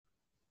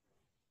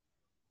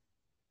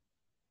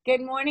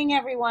Good morning,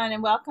 everyone,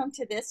 and welcome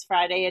to this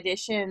Friday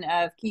edition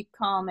of Keep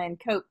Calm and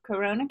Cope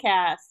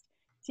CoronaCast.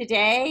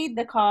 Today,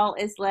 the call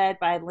is led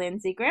by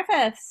Lindsay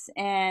Griffiths,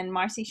 and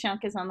Marcy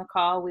Shunk is on the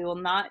call. We will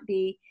not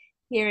be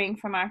hearing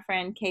from our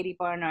friend Katie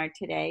Barnard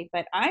today,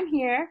 but I'm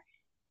here,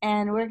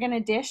 and we're going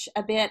to dish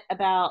a bit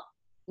about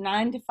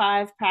 9 to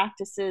 5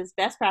 practices,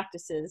 best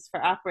practices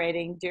for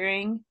operating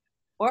during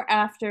or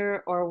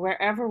after or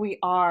wherever we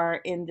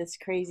are in this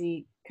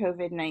crazy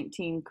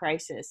COVID-19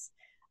 crisis.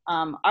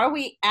 Are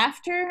we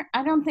after?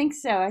 I don't think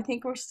so. I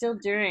think we're still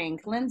during.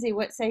 Lindsay,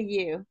 what say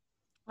you?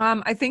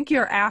 I think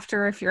you're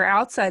after if you're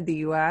outside the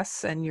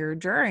US and you're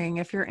during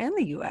if you're in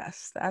the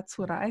US. That's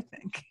what I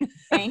think.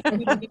 Thank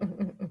you.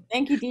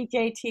 Thank you,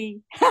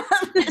 DJT.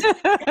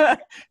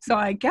 So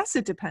I guess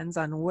it depends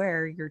on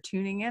where you're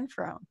tuning in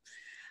from.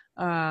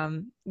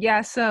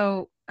 Yeah,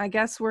 so I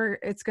guess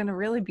it's going to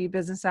really be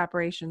business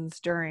operations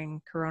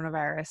during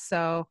coronavirus.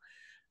 So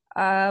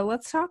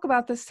let's talk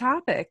about this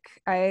topic.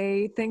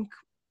 I think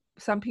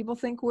some people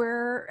think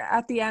we're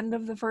at the end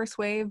of the first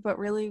wave, but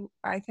really,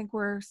 I think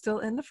we're still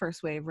in the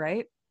first wave,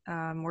 right?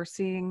 We're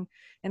seeing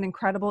an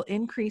incredible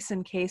increase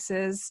in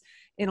cases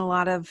in a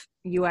lot of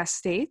US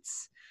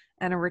states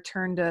and a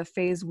return to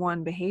phase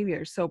one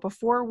behavior. So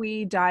before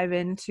we dive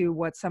into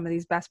what some of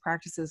these best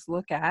practices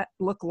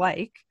look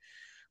like,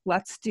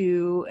 let's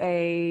do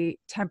a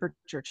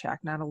temperature check,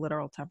 not a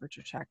literal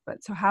temperature check,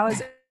 but so how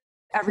is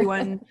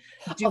everyone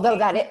doing? Although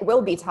that it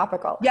will be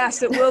topical.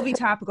 Yes, it will be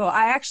topical.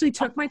 I actually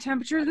took my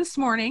temperature this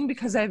morning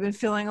because I've been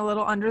feeling a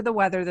little under the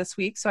weather this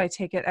week. So I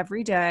take it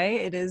every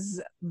day. It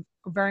is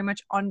very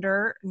much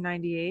under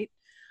 98.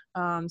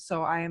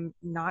 So I am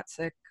not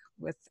sick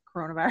with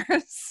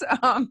coronavirus.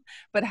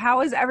 But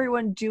how is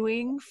everyone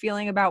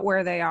feeling about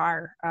where they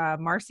are?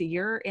 Marcy,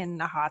 you're in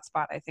the hot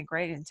spot, I think,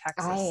 right? In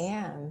Texas.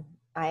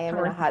 I am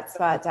in a hot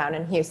spot down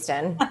in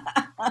Houston.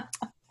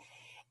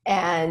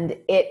 And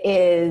it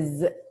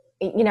is,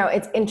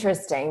 it's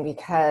interesting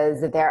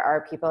because there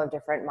are people of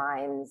different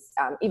minds,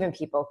 even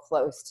people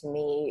close to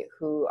me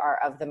who are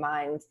of the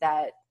mind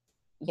that,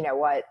 you know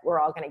what, we're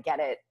all going to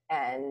get it.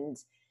 And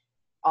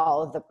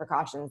all of the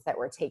precautions that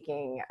we're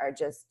taking are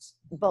just,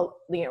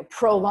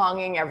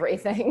 prolonging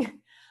everything.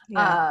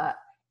 Yeah.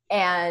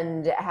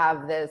 And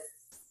have this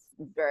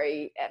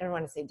very, I don't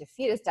want to say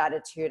defeatist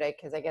attitude,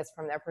 because I guess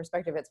from their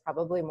perspective, it's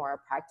probably more a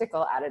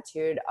practical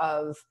attitude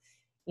of,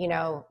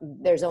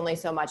 there's only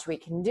so much we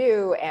can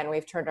do and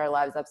we've turned our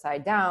lives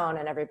upside down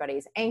and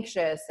everybody's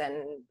anxious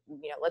and,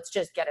 let's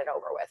just get it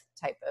over with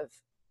type of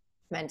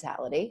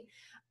mentality.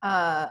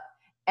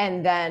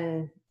 And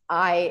then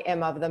I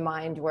am of the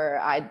mind where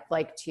I'd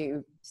like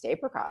to stay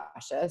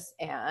precautious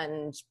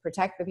and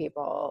protect the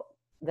people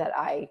that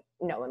I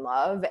know and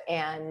love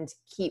and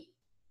keep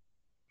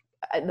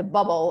the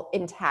bubble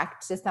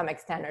intact to some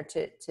extent or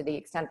to the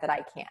extent that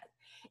I can.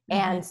 Mm-hmm.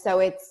 And so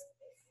it's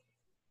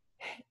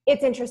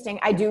interesting.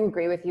 I do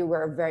agree with you.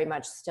 We're very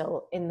much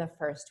still in the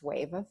first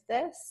wave of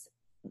this,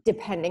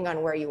 depending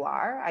on where you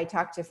are. I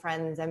talked to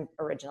friends, I'm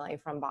originally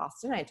from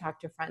Boston. I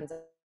talked to friends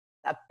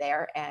up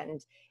there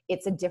and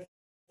it's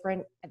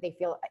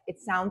it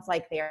sounds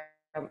like they're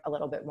a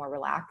little bit more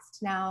relaxed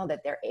now,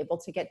 that they're able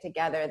to get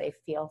together. They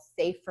feel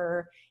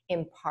safer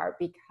in part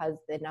because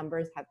the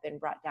numbers have been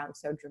brought down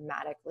so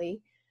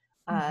dramatically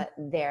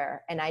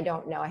there. And I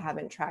don't know, I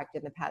haven't tracked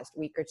in the past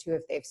week or two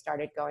if they've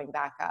started going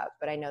back up,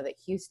 but I know that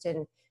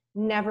Houston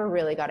never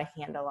really got a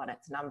handle on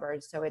its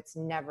numbers. So it's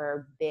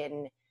never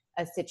been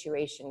a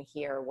situation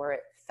here where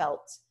it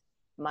felt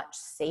much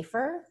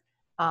safer.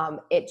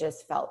 It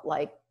just felt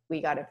like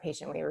we got to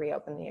patiently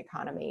reopen the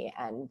economy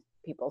and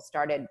people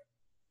started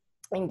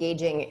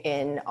engaging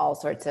in all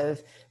sorts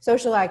of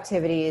social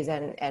activities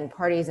and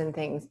parties and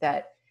things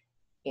that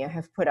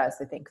have put us,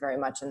 I think, very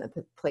much in the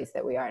place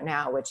that we are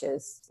now, which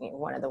is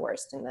one of the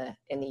worst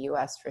in the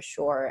U.S. for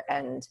sure,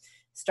 and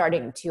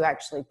starting to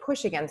actually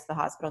push against the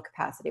hospital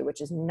capacity, which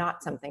is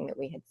not something that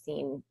we had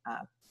seen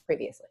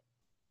previously.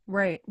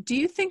 Right. Do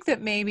you think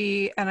that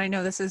maybe, and I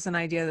know this is an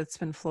idea that's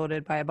been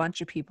floated by a bunch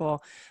of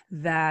people,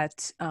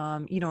 that,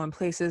 in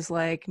places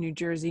like New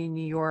Jersey,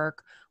 New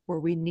York, where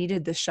we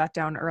needed the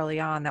shutdown early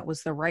on, that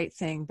was the right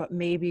thing, but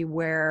maybe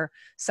where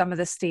some of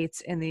the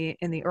states in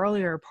the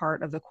earlier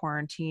part of the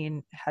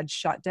quarantine had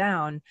shut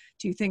down,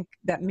 do you think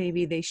that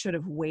maybe they should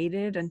have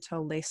waited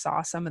until they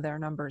saw some of their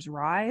numbers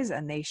rise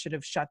and they should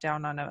have shut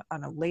down on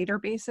a later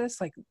basis,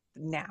 like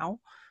now?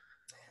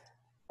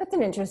 That's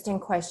an interesting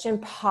question.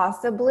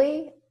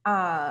 Possibly.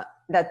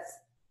 That's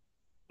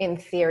in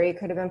theory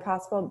could have been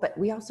possible, but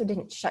we also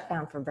didn't shut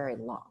down for very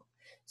long.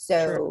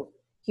 So True.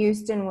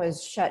 Houston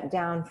was shut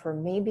down for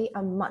maybe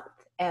a month.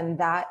 And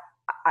that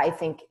I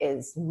think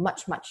is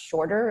much, much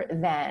shorter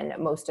than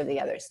most of the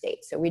other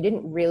states. So we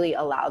didn't really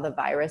allow the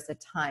virus a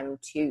time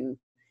to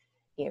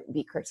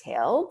be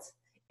curtailed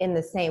in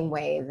the same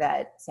way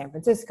that San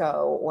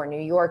Francisco or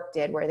New York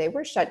did, where they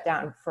were shut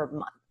down for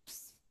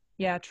months.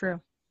 Yeah, true.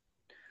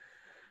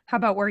 How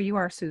about where you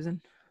are, Susan?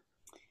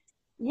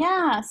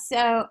 Yeah,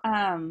 so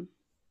I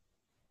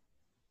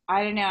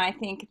don't know. I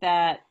think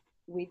that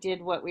we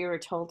did what we were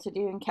told to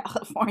do in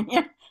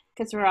California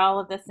because we're all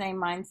of the same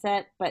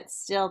mindset, but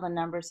still the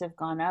numbers have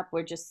gone up.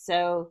 We're just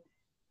so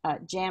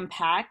jam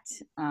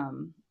packed.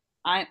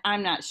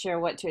 I'm not sure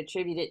what to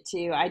attribute it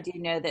to. I do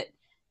know that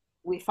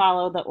we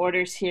follow the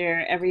orders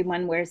here.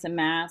 Everyone wears a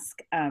mask.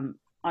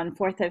 On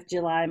 4th of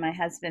July, my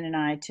husband and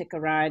I took a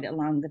ride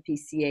along the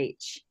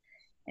PCH,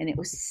 and it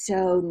was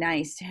so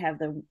nice to have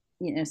the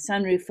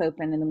sunroof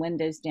open and the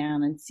windows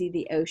down and see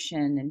the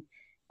ocean. And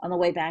on the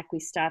way back, we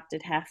stopped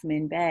at Half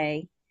Moon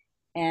Bay,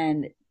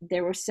 and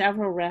there were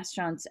several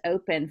restaurants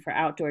open for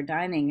outdoor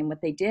dining. And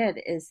what they did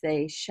is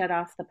they shut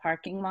off the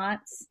parking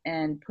lots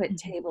and put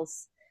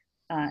tables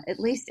at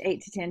least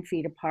 8 to 10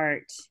 feet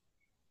apart.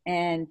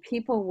 And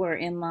people were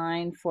in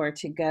line for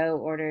to-go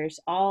orders,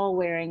 all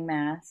wearing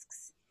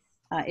masks.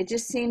 It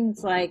just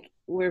seems like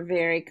we're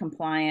very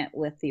compliant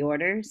with the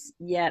orders,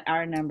 yet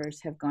our numbers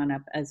have gone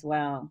up as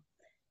well.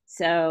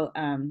 So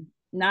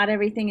not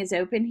everything is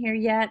open here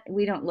yet.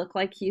 We don't look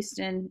like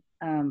Houston.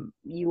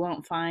 You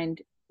won't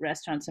find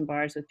restaurants and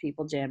bars with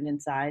people jammed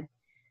inside.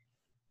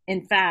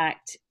 In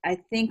fact, I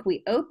think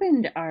we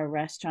opened our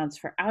restaurants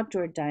for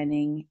outdoor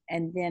dining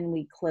and then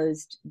we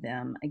closed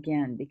them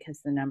again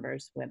because the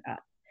numbers went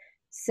up.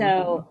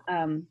 So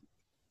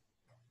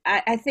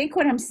I think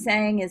what I'm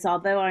saying is,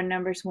 although our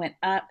numbers went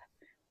up,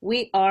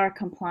 we are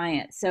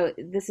compliant. So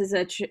this is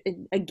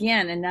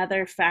again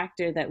another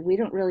factor that we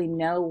don't really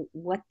know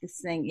what this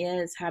thing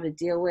is, how to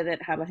deal with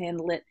it, how to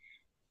handle it.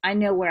 I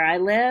know where I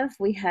live,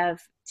 we have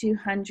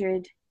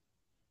 200.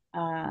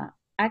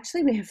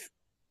 Actually, we have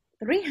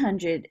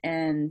 300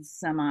 and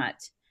some odd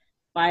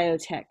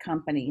biotech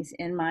companies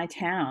in my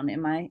town,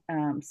 in my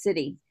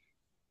city,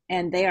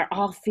 and they are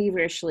all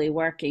feverishly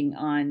working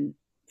on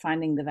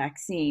finding the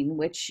vaccine,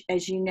 which,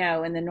 as you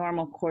know, in the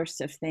normal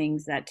course of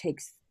things, that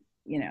takes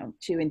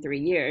 2 and 3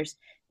 years.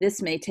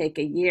 This may take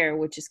a year,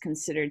 which is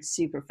considered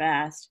super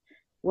fast.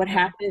 What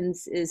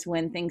happens is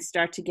when things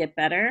start to get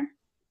better,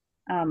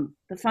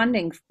 the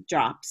funding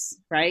drops,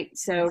 right?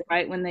 So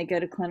right when they go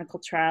to clinical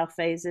trial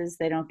phases,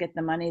 they don't get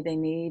the money they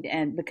need.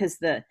 And because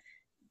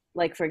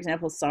like for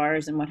example,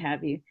 SARS and what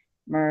have you,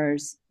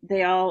 MERS,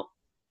 they all,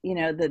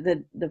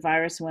 the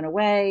virus went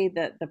away,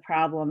 the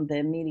problem, the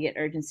immediate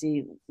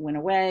urgency went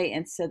away.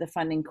 And so the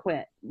funding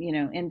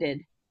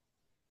ended.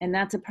 And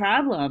that's a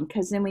problem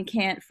because then we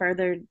can't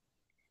further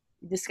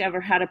discover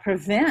how to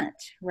prevent,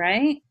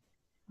 right?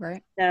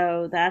 Right.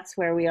 So that's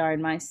where we are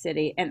in my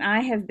city. And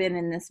I have been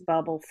in this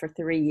bubble for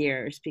 3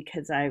 years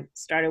because I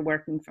started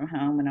working from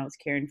home when I was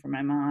caring for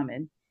my mom,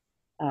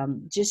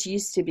 and just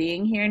used to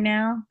being here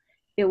now.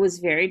 It was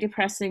very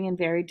depressing and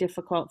very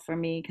difficult for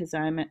me because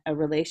I'm a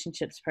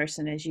relationships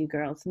person, as you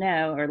girls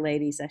know, or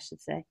ladies, I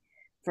should say,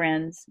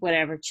 friends,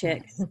 whatever,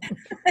 chicks.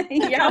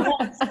 Y'all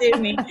won't sue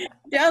me.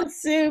 Don't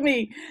sue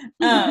me.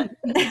 But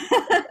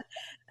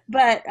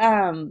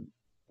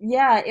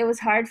yeah, it was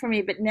hard for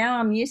me, but now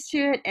I'm used to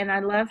it, and I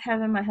love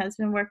having my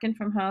husband working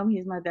from home.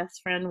 He's my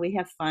best friend. We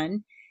have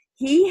fun.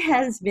 He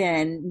has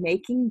been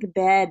making the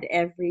bed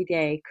every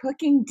day,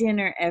 cooking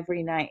dinner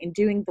every night, and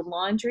doing the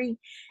laundry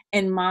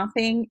and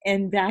mopping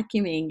and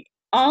vacuuming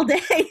all day.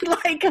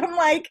 I'm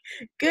like,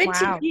 good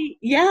Wow. to be.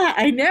 Yeah,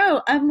 I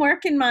know. I'm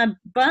working my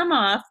bum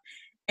off,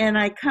 and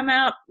I come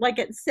out like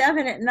at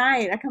 7 at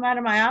night. I come out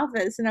of my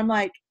office, and I'm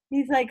like,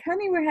 he's like,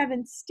 honey, we're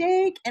having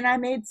steak, and I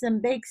made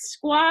some baked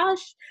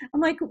squash. I'm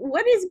like,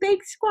 what is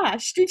baked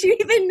squash? Did you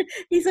even?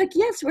 He's like,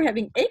 yes, we're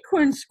having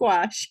acorn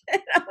squash.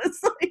 And I was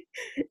like,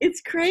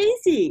 it's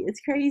crazy.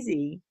 It's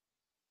crazy.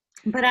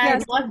 But I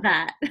love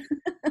that.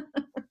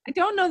 I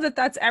don't know that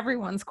that's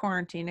everyone's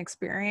quarantine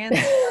experience.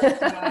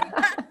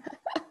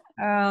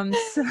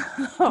 So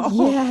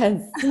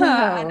yes, and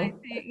I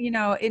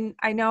think,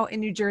 I know in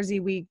New Jersey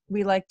we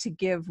like to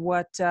give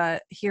what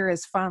here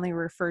is fondly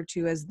referred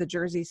to as the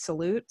Jersey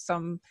salute.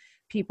 Some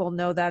people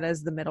know that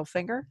as the middle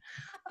finger.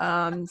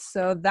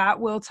 So that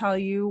will tell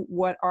you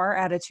what our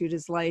attitude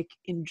is like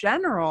in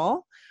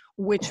general,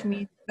 which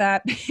means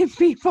that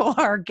people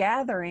are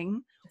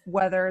gathering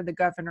whether the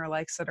governor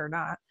likes it or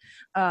not.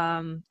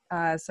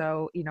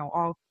 So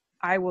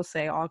I will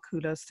say all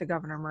kudos to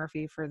Governor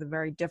Murphy for the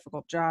very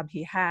difficult job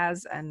he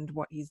has and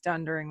what he's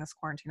done during this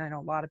quarantine. I know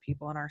a lot of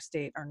people in our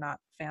state are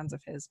not fans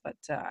of his, but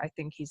I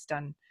think he's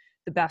done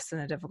the best in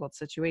a difficult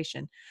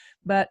situation.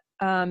 But,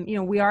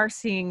 we are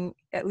seeing,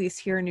 at least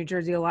here in New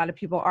Jersey, a lot of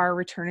people are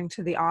returning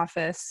to the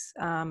office.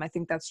 I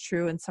think that's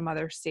true in some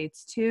other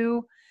states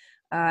too.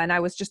 And I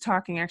was just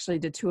talking actually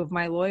to 2 of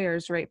my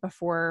lawyers right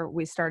before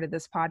we started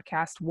this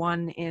podcast,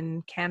 one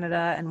in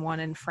Canada and one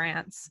in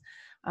France,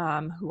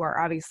 who are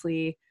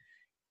obviously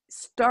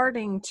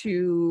starting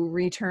to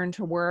return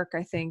to work.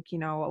 I think, a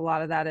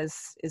lot of that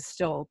is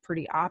still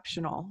pretty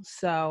optional.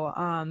 So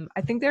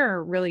I think there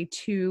are really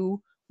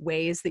 2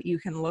 ways that you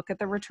can look at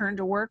the return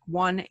to work.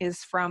 One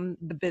is from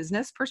the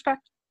business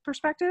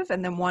perspective,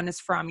 and then one is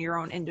from your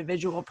own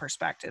individual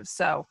perspective.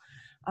 So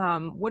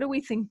what do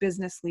we think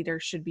business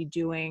leaders should be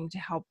doing to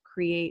help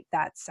create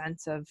that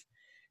sense of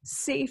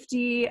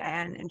safety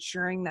and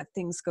ensuring that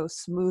things go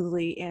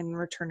smoothly in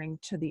returning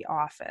to the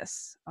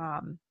office?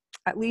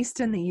 at least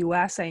in the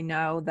US, I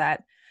know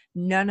that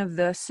none of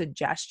the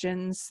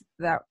suggestions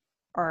that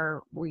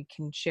we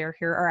can share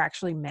here are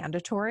actually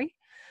mandatory.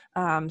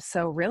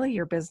 So really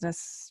your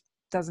business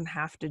doesn't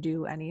have to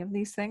do any of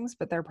these things,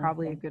 but they're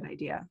probably a good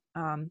idea.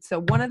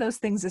 So one of those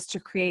things is to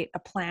create a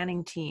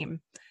planning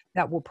team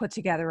that will put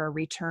together a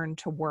return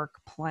to work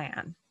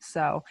plan.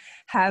 So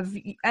have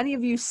any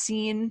of you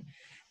seen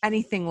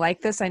anything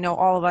like this? I know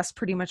all of us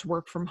pretty much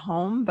work from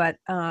home, but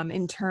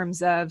in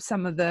terms of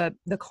some of the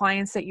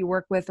clients that you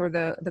work with or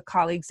the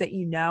colleagues that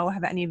you know,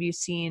 have any of you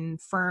seen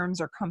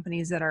firms or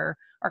companies that are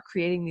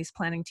creating these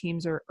planning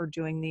teams or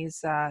doing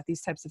these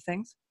types of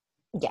things?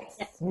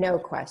 Yes, no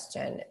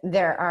question.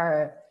 There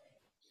are,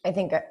 I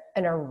think,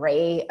 an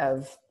array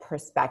of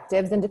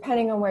perspectives, and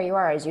depending on where you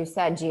are, as you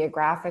said,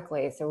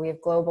 geographically. So we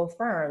have global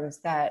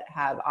firms that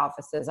have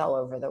offices all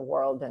over the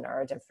world and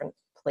are different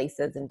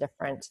places in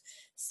different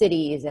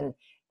cities.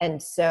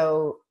 And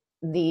so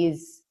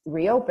these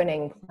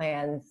reopening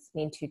plans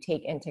need to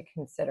take into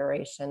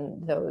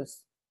consideration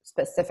those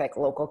specific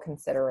local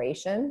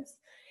considerations.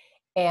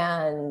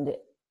 And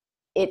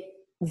it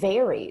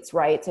varies,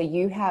 right? So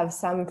you have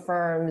some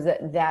firms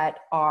that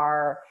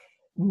are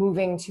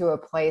moving to a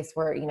place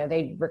where,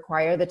 they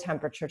require the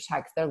temperature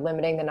checks. They're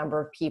limiting the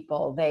number of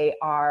people. They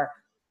are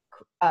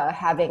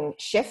having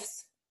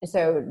shifts,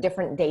 so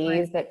different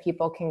days that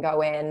people can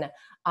go in.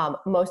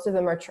 Most of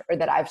them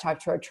that I've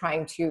talked to are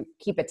trying to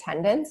keep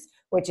attendance,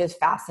 which is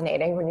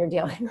fascinating when you're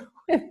dealing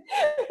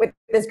with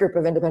this group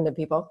of independent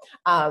people.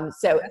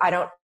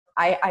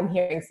 I'm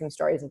hearing some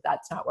stories that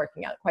that's not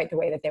working out quite the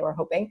way that they were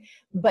hoping,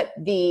 but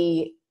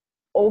the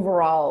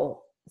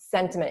overall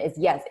sentiment is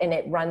yes. And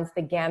it runs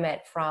the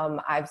gamut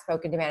from, I've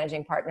spoken to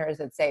managing partners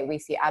that say, we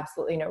see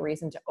absolutely no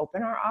reason to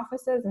open our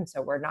offices. And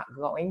so we're not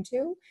going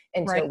to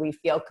until we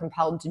feel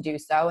compelled to do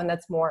so. And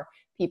that's more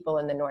people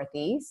in the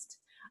Northeast.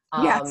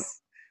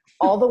 Yes.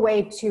 All the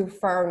way to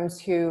firms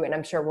who, and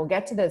I'm sure we'll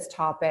get to this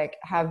topic,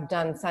 have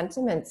done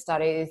sentiment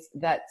studies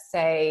that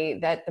say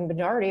that the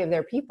majority of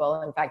their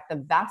people, in fact, the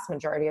vast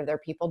majority of their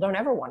people, don't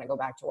ever want to go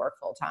back to work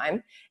full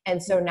time.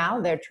 And so now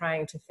they're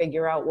trying to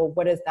figure out, well,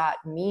 what does that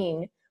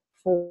mean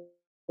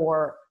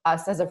for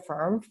us as a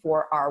firm,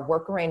 for our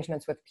work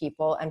arrangements with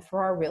people, and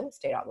for our real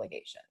estate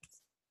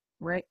obligations?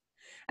 Right.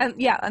 And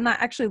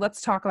actually,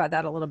 let's talk about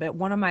that a little bit.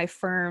 One of my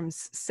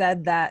firms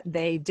said that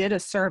they did a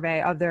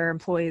survey of their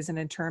employees, and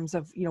in terms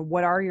of,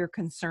 what are your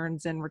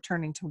concerns in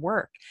returning to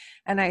work?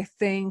 And I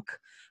think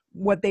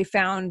what they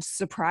found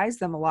surprised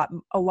them a lot.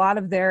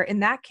 In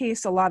that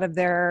case, a lot of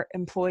their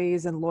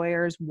employees and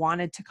lawyers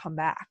wanted to come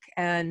back,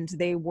 and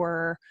they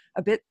were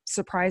a bit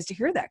surprised to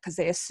hear that, because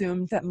they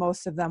assumed that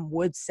most of them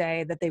would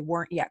say that they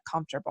weren't yet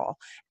comfortable.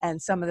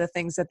 And some of the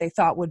things that they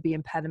thought would be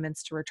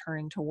impediments to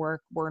returning to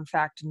work were in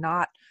fact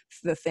not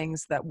the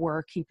things that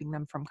were keeping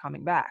them from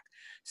coming back.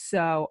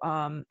 So,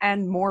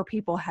 and more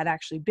people had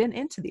actually been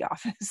into the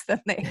office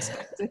than they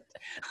expected.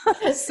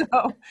 So,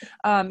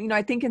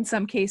 I think in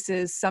some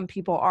cases, some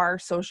people are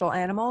social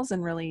animals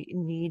and really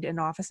need an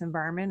office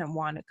environment and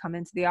want to come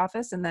into the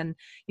office. And then,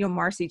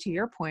 Marcy, to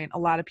your point, a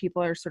lot of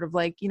people are sort of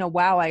like,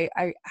 wow, I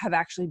have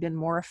actually been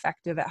more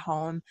effective at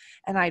home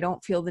and I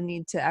don't feel the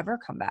need to ever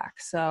come back.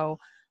 So,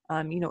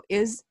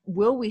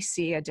 will we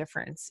see a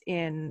difference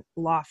in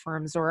law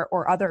firms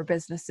or other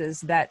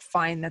businesses that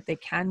find that they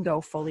can go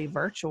fully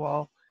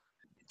virtual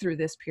through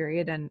this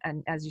period?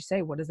 And as you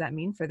say, what does that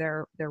mean for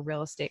their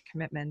real estate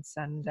commitments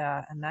and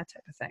that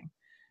type of thing?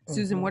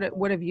 Susan,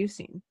 what have you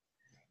seen?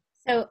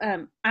 So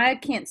I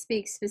can't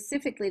speak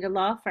specifically to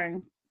law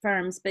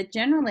firms, but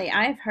generally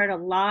I've heard a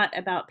lot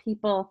about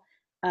people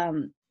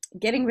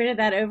getting rid of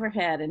that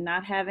overhead and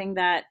not having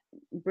that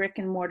brick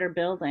and mortar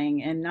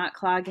building and not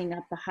clogging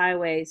up the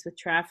highways with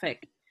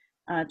traffic,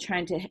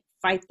 trying to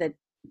fight the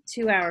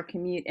 2-hour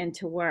commute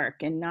into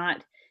work, and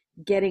not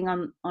getting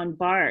on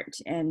BART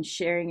and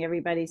sharing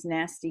everybody's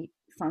nasty,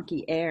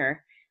 funky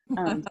air.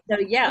 So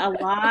yeah, a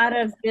lot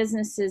of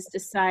businesses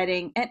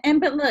deciding,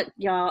 but look,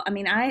 y'all, I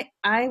mean,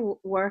 I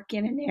work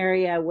in an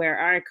area where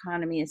our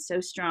economy is so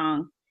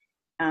strong.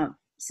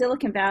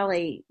 Silicon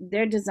Valley,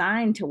 they're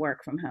designed to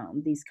work from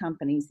home. These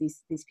companies,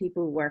 these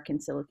people who work in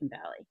Silicon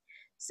Valley.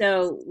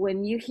 So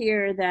when you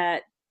hear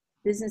that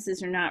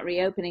businesses are not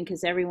reopening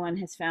because everyone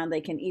has found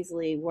they can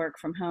easily work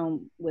from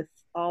home with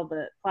all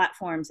the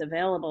platforms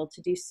available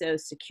to do so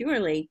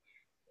securely,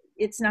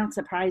 it's not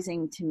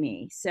surprising to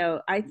me. So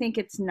I think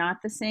it's not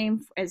the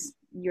same as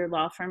your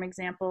law firm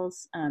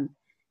examples,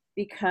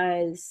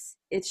 because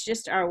it's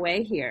just our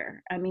way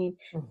here. I mean,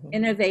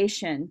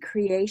 innovation,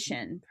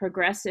 creation,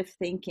 progressive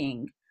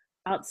thinking,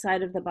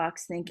 outside of the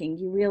box thinking,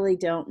 you really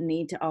don't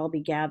need to all be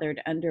gathered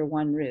under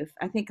one roof.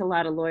 I think a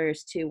lot of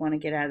lawyers too want to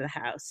get out of the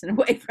house and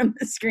away from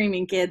the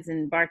screaming kids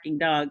and barking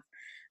dogs,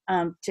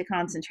 to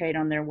concentrate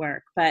on their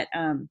work. But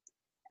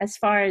as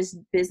far as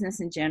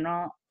business in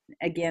general,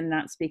 again,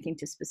 not speaking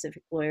to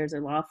specific lawyers or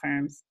law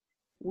firms,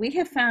 we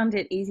have found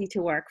it easy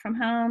to work from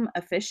home,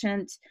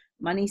 efficient,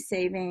 money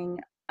saving.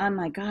 Oh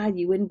my God,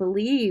 you wouldn't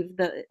believe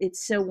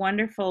it's so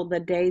wonderful the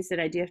days that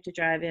I do have to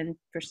drive in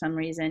for some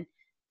reason.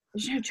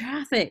 There's no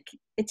traffic.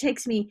 It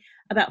takes me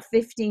about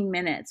 15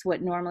 minutes,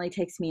 what normally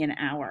takes me an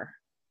hour.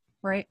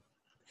 Right.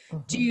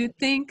 Mhm. Do you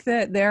think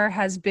that there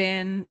has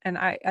been, and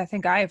I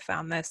think I have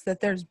found this, that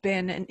there's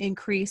been an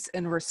increase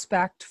in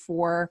respect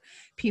for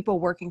people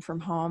working from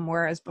home,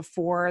 whereas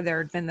before there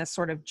had been this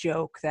sort of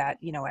joke that,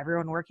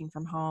 everyone working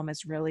from home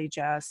is really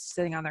just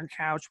sitting on their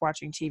couch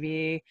watching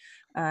TV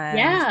and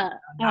Yeah.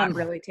 not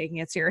really taking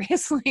it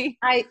seriously?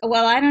 I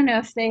don't know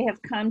if they have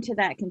come to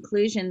that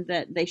conclusion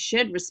that they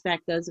should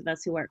respect those of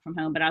us who work from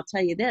home, but I'll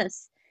tell you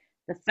this.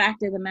 The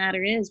fact of the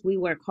matter is we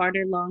work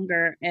harder,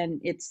 longer, and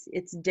it's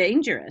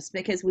dangerous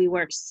because we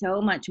work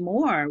so much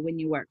more when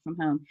you work from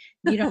home.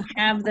 You don't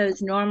have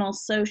those normal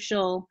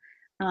social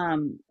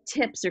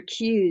tips or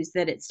cues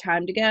that it's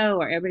time to go,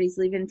 or everybody's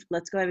leaving,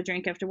 let's go have a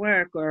drink after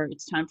work, or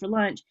it's time for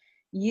lunch.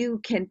 You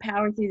can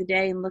power through the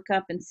day and look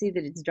up and see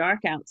that it's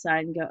dark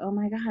outside and go, oh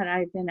my God,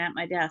 I've been at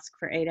my desk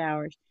for 8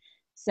 hours.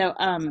 So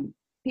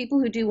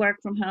people who do work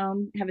from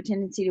home have a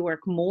tendency to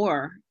work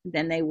more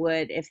than they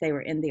would if they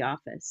were in the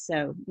office.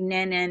 So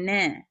nah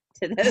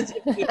to those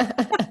of you.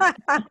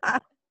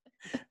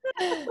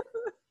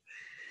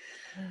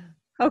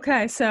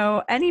 Okay,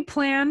 so any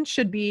plan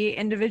should be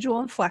individual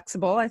and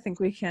flexible. I think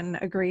we can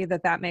agree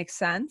that that makes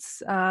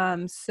sense.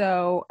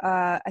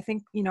 I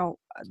think,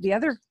 the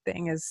other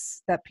thing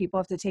is that people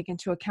have to take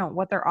into account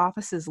what their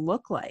offices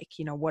look like.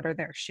 What are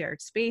their shared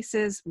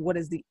spaces? What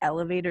is the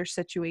elevator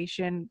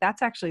situation?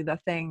 That's actually the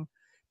thing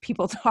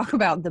people talk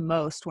about the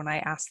most when I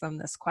ask them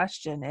this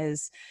question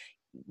is,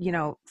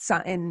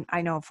 and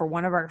I know for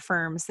one of our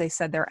firms, they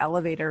said their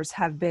elevators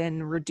have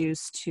been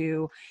reduced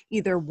to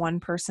either one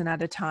person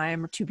at a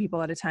time or two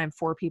people at a time,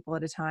 four people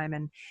at a time.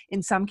 And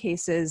in some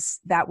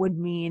cases, that would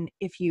mean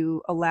if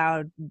you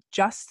allowed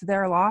just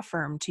their law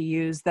firm to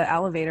use the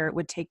elevator, it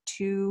would take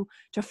 2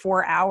 to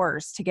 4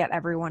 hours to get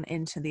everyone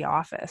into the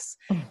office.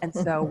 And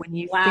so when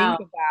you Wow.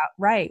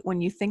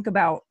 when you think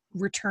about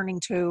returning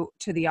to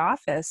the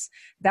office,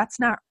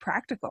 that's not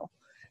practical.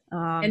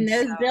 And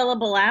those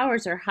billable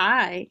hours are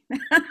high.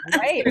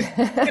 Right.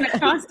 It's going to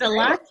cost a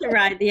lot to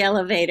ride the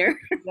elevator.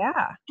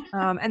 Yeah.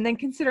 And then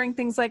considering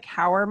things like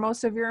how are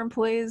most of your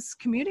employees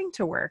commuting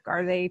to work?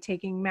 Are they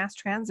taking mass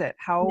transit?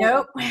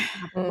 Nope.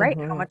 Right.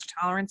 How much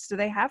tolerance do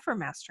they have for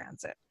mass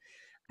transit?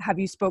 Have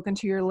you spoken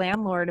to your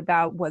landlord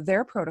about what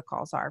their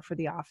protocols are for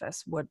the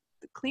office? What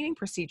the cleaning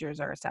procedures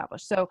are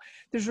established? So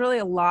there's really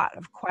a lot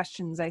of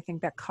questions, I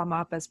think, that come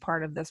up as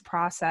part of this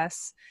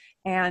process.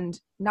 And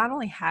not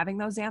only having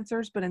those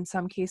answers, but in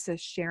some cases,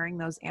 sharing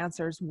those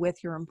answers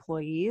with your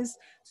employees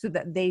so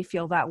that they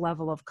feel that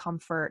level of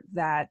comfort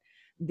that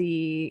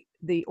the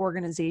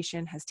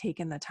organization has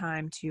taken the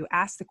time to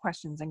ask the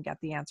questions and get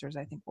the answers,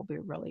 I think will be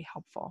really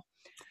helpful.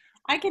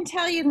 I can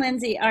tell you,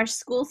 Lindsay, our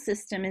school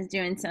system is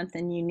doing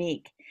something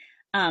unique.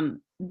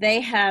 They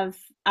have,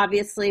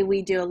 obviously,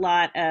 we do a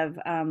lot of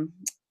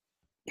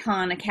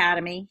Khan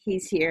Academy.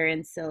 He's here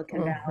in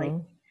Silicon Valley.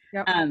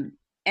 Yep.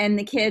 And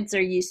the kids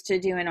are used to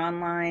doing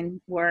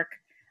online work.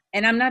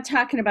 And I'm not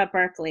talking about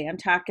Berkeley. I'm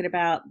talking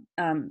about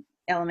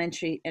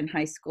elementary and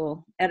high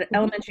school,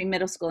 elementary,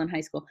 middle school, and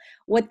high school.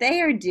 What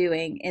they are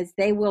doing is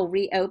they will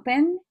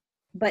reopen,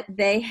 but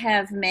they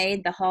have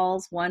made the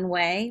halls one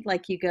way,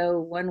 like you go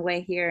one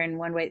way here and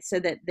one way, so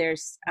that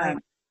there's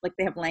like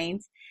they have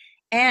lanes,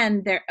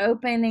 and they're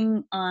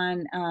opening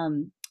on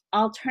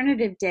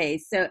alternative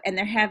days. So, and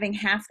they're having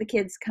half the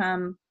kids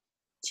come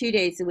 2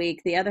 days a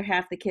week, the other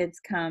half the kids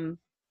come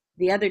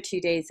the other 2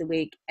 days a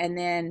week, and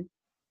then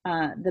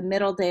the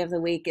middle day of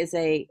the week is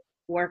a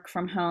work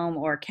from home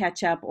or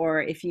catch up,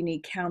 or if you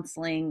need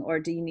counseling, or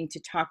do you need to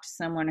talk to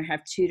someone or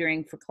have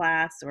tutoring for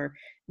class or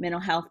mental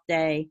health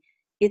day.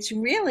 It's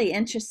really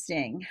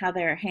interesting how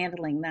they're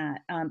handling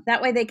that.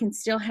 That way they can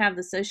still have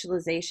the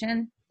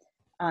socialization,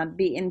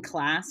 be in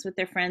class with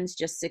their friends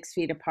just 6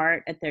 feet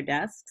apart at their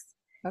desks.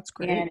 That's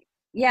great. And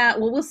yeah,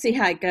 well, we'll see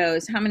how it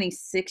goes. How many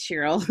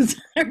 6-year-olds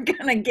are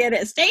going to get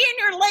it? Stay in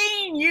your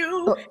lane,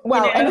 you.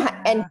 Well, you know?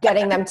 and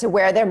getting them to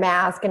wear their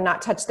mask and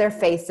not touch their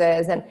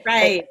faces. And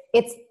right.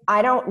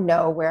 I don't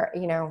know where,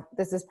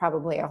 this is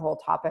probably a whole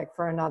topic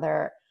for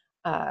another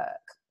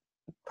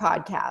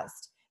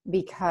podcast,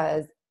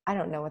 because I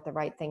don't know what the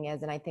right thing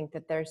is. And I think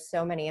that there's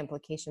so many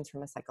implications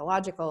from a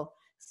psychological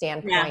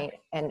standpoint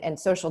and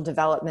social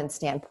development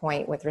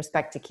standpoint with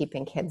respect to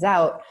keeping kids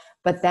out.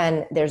 But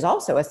then there's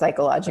also a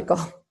psychological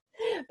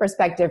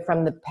perspective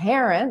from the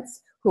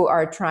parents who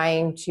are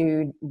trying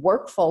to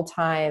work full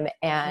time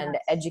and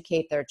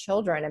educate their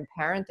children and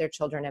parent their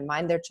children and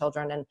mind their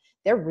children. And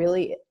there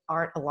really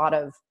aren't a lot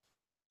of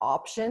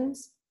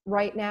options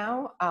right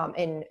now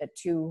in a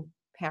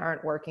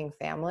 2-parent working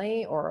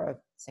family or a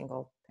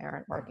single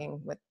parent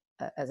working with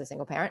as a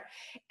single parent.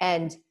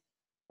 And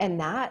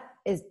that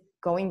is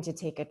going to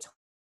take a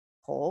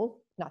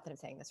toll. Not that I'm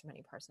saying this from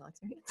any personal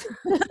experience.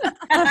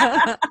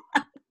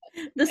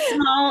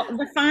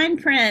 The fine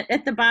print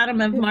at the bottom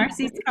of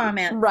Marcy's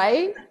comment.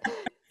 Right.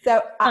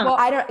 So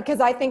I don't,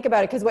 because I think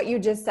about it, because what you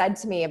just said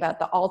to me about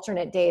the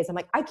alternate days, I'm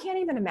like, I can't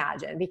even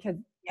imagine, because,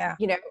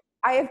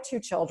 I have 2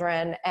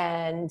 children,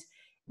 and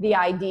the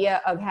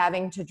idea of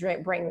having to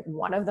bring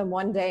one of them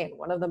one day and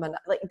one of them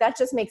another, like that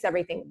just makes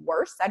everything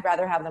worse. I'd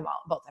rather have them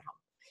all both at home.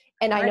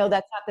 And I know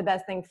that's not the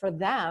best thing for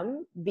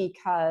them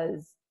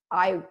because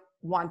I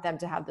want them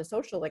to have the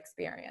social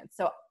experience.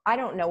 So I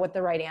don't know what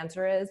the right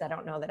answer is. I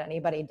don't know that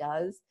anybody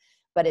does,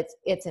 but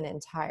it's an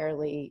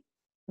entirely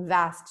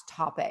vast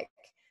topic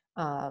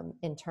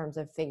in terms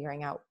of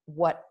figuring out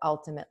what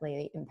ultimately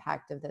the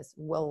impact of this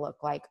will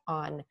look like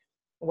on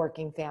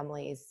working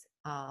families.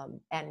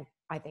 And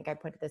I think I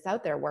put this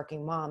out there,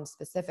 working moms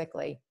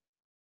specifically,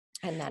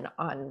 and then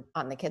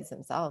on the kids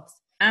themselves.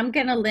 I'm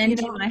going to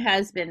lend you my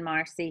husband,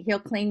 Marcy. He'll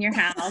clean your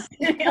house.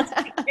 No,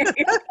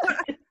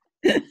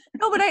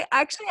 but I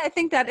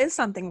think that is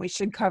something we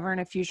should cover in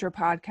a future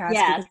podcast.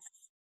 Yes.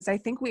 Because I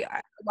think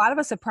a lot of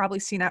us have probably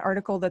seen that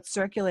article that's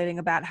circulating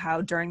about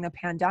how during the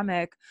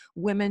pandemic,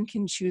 women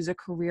can choose a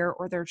career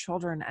or their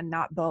children and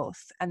not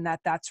both. And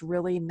that's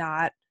really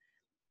not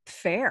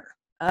fair.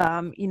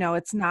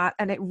 It's not,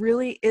 and it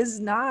really is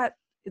not,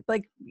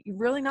 like,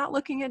 really not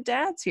looking at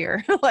dads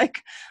here.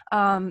 Like,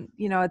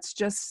 it's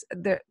just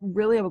that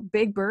really a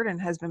big burden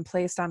has been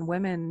placed on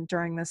women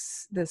during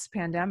this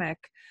pandemic,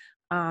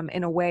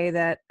 in a way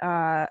that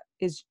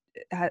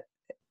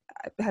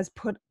has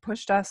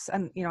pushed us.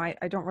 And,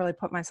 I don't really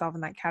put myself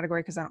in that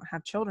category because I don't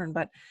have children,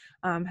 but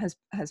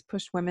has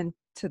pushed women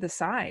to the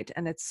side.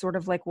 And it's sort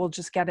of like, we'll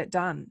just get it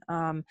done.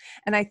 And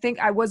I think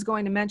I was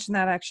going to mention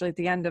that actually at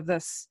the end of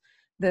this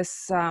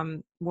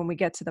when we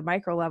get to the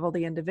micro level,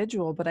 the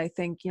individual, but I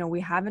think,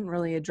 we haven't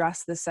really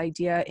addressed this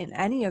idea in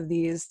any of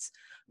these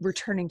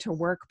returning to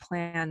work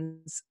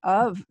plans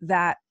of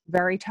that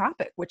very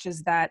topic, which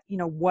is that,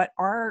 what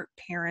are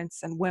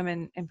parents and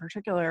women in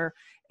particular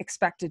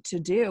expected to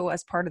do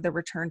as part of the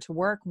return to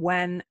work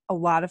when a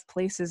lot of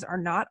places are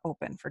not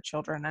open for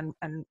children,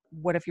 and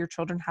what if your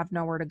children have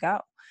nowhere to go?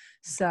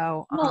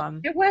 So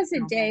there was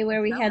a day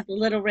where we had the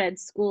Little Red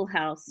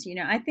Schoolhouse.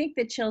 I think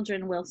the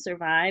children will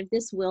survive.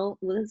 This will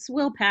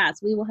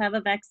pass. We will have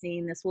a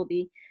vaccine. This will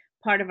be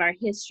part of our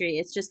history.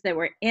 It's just that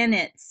we're in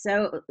it.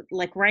 So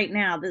like right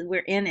now that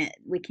we're in it,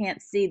 we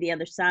can't see the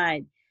other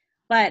side.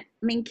 But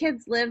I mean,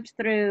 kids lived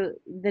through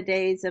the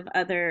days of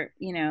other,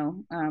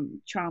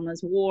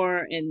 traumas,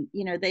 war, and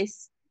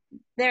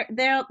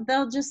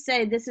they'll just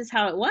say this is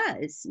how it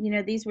was.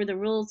 These were the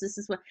rules. This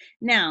is what.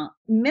 Now,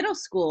 middle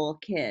school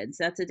kids,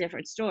 that's a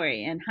different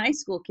story, and high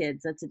school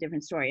kids, that's a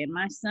different story. And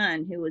my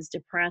son, who was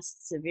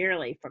depressed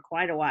severely for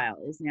quite a while,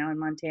 is now in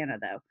Montana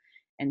though,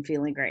 and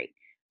feeling great.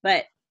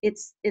 But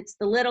it's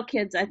the little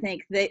kids. I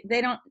think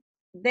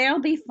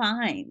they'll be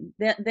fine.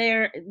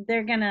 They're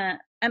gonna.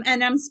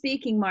 And I'm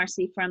speaking,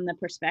 Marcy, from the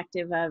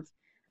perspective of,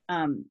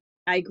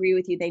 I agree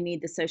with you. They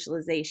need the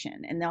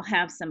socialization, and they'll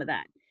have some of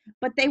that.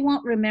 But they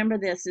won't remember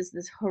this as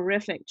this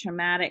horrific,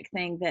 traumatic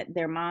thing that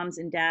their moms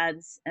and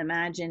dads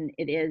imagine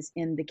it is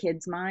in the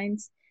kids'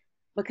 minds,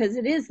 because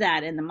it is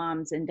that in the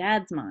moms and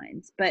dads'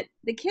 minds. But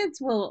the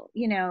kids will,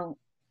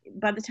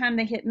 by the time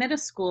they hit middle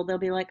school, they'll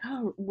be like,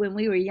 oh, when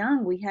we were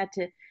young, we had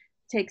to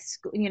take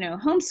school,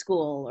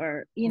 homeschool,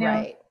 or,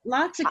 Right.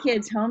 Lots of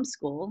kids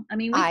homeschool. I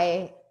mean,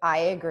 I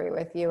agree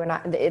with you. And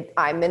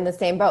I'm in the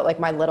same boat. Like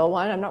my little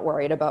one, I'm not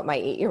worried about my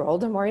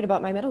 8-year-old. I'm worried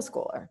about my middle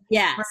schooler.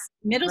 Yes.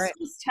 Middle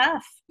school's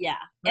tough. Yeah.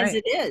 As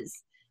it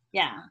is.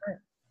 Yeah.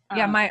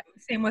 Yeah.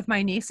 Same with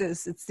my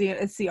nieces.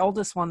 It's the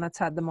oldest one that's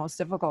had the most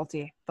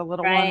difficulty. The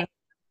little one,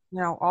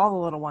 all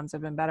the little ones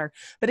have been better.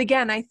 But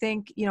again, I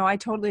think, I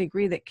totally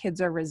agree that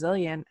kids are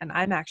resilient, and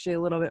I'm actually a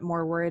little bit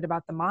more worried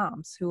about the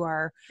moms who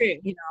are,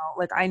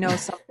 like I know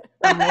some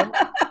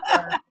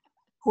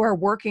who are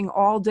working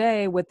all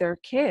day with their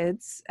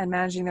kids and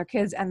managing their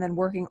kids, and then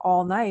working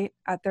all night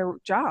at their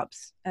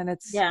jobs. And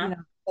it's,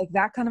 like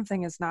that kind of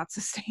thing is not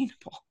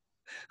sustainable.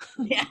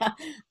 Yeah.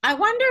 I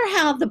wonder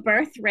how the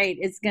birth rate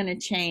is going to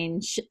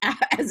change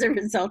as a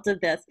result of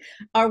this.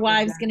 Are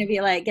wives going to be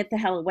like, get the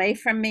hell away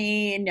from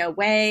me? No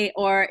way.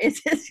 Or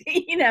is this,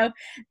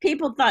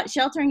 people thought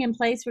sheltering in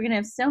place, we're going to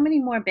have so many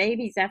more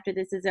babies after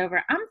this is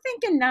over. I'm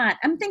thinking not.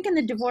 I'm thinking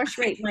the divorce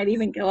rate might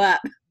even go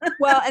up.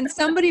 Well, and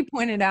somebody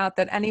pointed out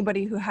that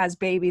anybody who has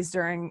babies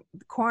during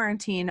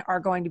quarantine are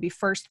going to be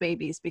first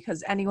babies,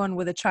 because anyone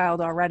with a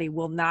child already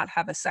will not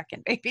have a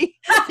second baby.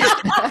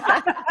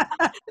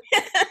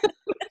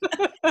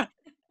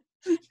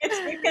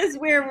 It's because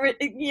we're,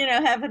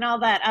 having all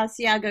that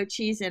Asiago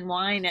cheese and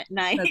wine at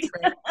night. That's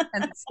right.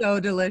 And it's so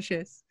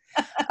delicious.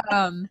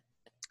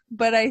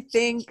 But I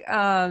think,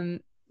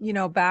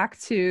 back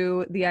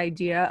to the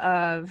idea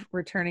of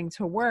returning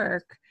to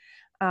work,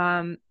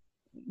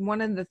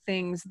 one of the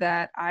things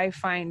that I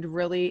find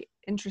really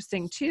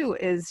interesting too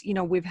is,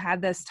 we've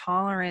had this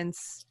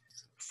tolerance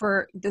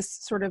for this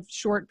sort of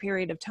short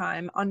period of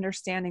time,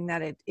 understanding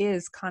that it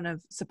is kind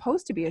of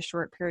supposed to be a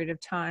short period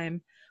of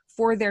time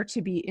for there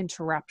to be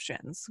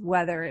interruptions,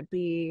 whether it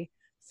be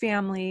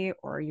family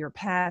or your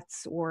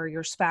pets or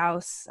your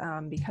spouse,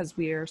 because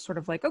we're sort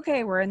of like,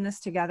 okay, we're in this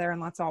together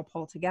and let's all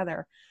pull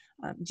together.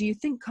 Do you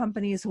think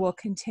companies will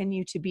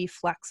continue to be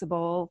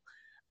flexible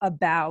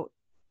about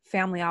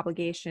family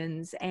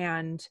obligations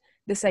and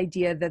this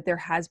idea that there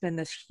has been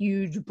this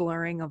huge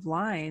blurring of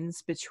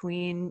lines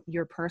between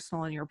your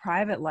personal and your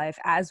private life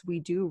as we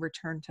do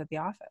return to the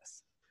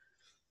office.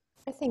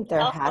 I think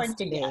there has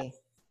to California, be.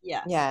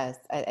 yes. Yes,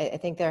 I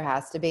think there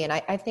has to be. And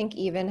I think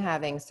even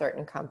having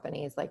certain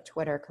companies like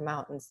Twitter come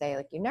out and say,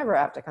 like, you never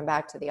have to come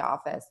back to the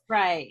office.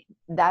 Right.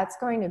 That's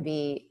going to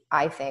be,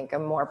 I think, a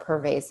more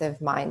pervasive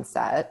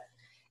mindset.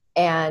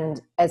 And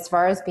as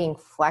far as being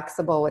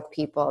flexible with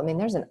people, I mean,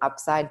 there's an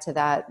upside to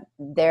that.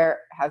 There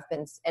have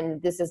been,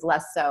 and this is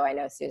less so, I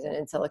know, Susan,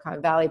 in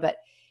Silicon Valley, but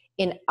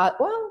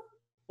well,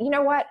 you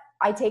know what?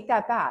 I take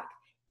that back.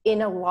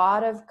 In a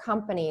lot of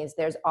companies,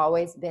 there's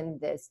always been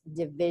this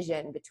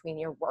division between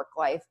your work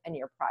life and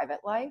your private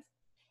life.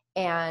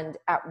 And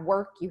at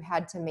work, you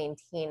had to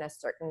maintain a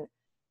certain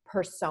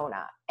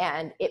persona,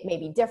 and it may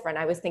be different.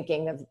 I was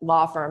thinking of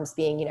law firms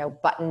being,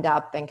 buttoned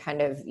up and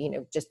kind of,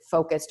 just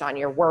focused on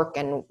your work,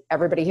 and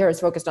everybody here is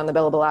focused on the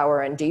billable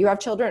hour. And do you have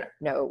children?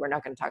 No, we're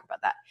not going to talk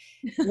about that.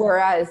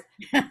 Whereas,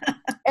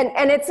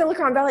 and it's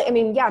Silicon Valley. I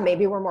mean, yeah,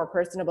 maybe we're more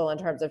personable in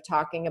terms of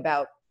talking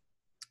about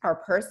our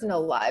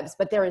personal lives,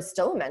 but there is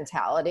still a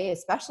mentality,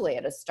 especially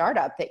at a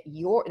startup,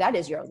 that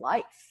is your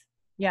life.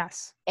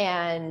 Yes.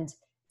 And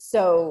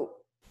so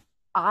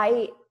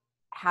I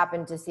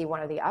happen to see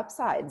one of the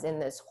upsides in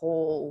this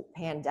whole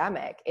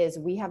pandemic is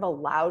we have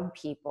allowed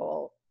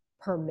people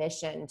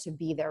permission to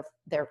be their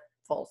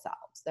full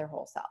selves, their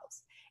whole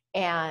selves.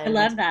 And I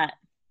love that.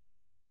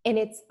 And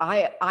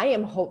I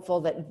am hopeful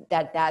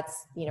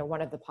that's,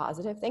 one of the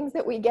positive things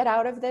that we get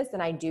out of this.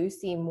 And I do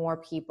see more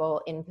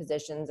people in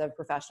positions of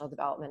professional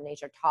development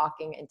nature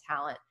talking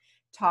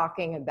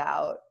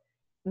about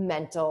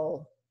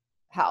mental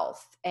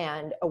health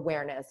and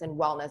awareness and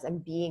wellness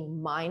and being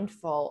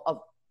mindful of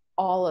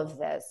all of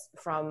this,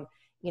 from,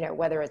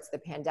 whether it's the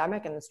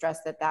pandemic and the stress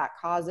that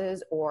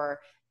causes,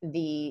 or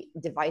the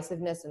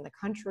divisiveness in the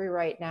country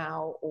right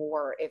now,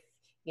 or if,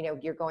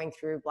 you're going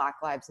through Black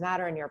Lives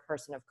Matter and you're a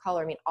person of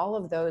color. I mean, all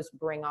of those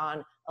bring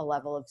on a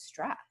level of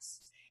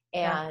stress.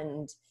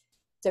 And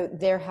so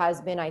there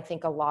has been, I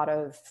think, a lot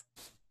of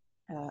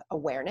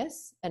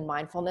awareness and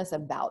mindfulness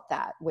about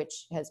that,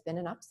 which has been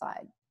an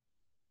upside.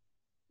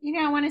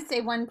 I want to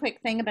say one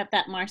quick thing about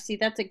that, Marcy.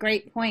 That's a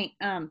great point.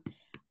 I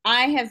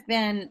have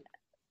been,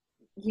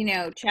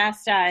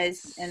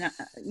 chastised and,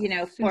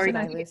 for Susan,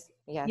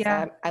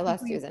 I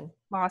lost Susan.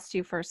 Lost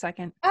you for a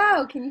second.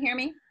 Oh, can you hear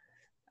me?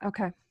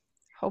 Okay.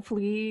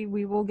 Hopefully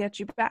we will get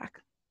you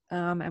back,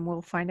 and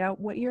we'll find out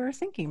what you're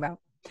thinking about.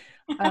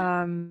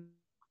 Can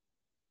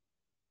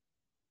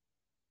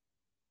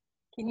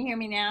you hear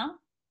me now?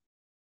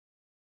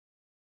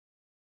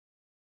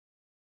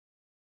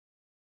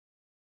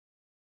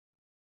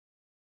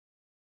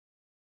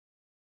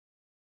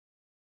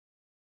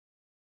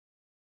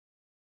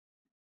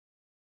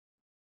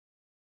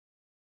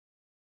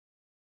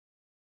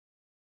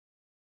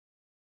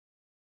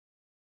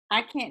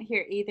 I can't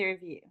hear either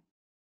of you.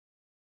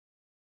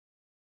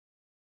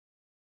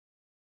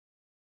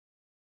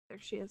 There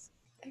she is.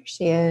 There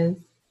she is.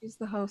 She's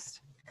the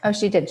host. Oh,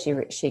 she did.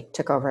 She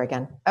took over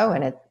again. Oh,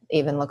 and it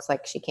even looks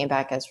like she came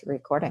back as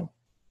recording.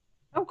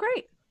 Oh,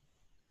 great.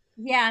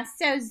 Yeah.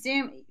 So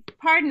Zoom,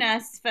 pardon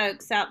us,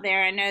 folks out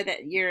there. I know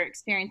that you're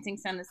experiencing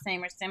some of the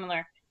same or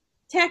similar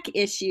tech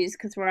issues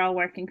because we're all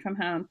working from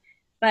home.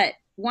 But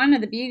one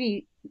of the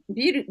beautiful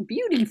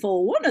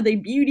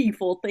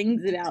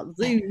things about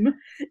Zoom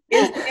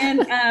is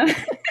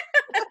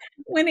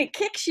when it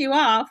kicks you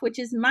off, which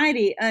is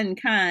mighty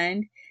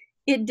unkind,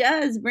 it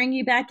does bring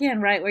you back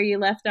in right where you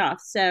left off.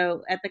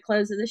 So at the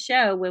close of the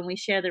show, when we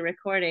share the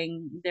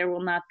recording, there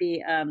will not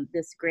be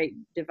this great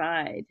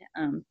divide.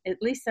 At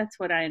least that's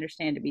what I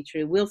understand to be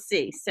true. We'll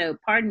see. So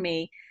pardon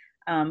me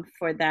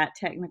for that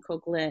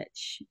technical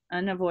glitch.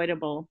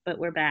 Unavoidable, but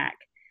we're back.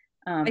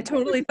 I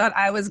totally thought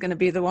I was going to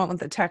be the one with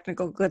the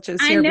technical glitches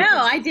here. I know,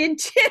 I did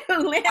too.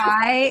 Liz.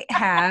 I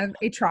have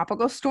a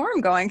tropical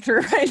storm going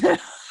through right now.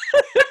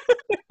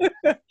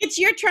 It's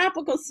your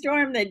tropical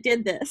storm that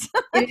did this.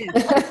 It is.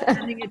 I'm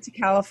sending it to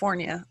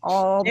California.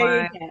 All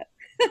there my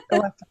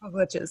electrical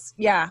glitches.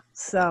 Yeah.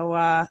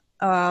 So,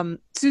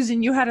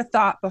 Susan, you had a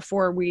thought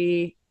before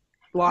we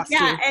lost you.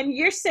 Yeah, and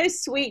you're so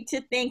sweet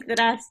to think that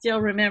I still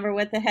remember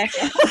what the heck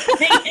I was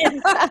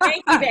thinking.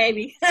 Thank you,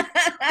 baby.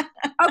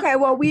 Okay,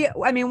 well,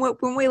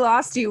 when we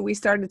lost you, we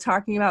started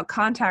talking about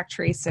contact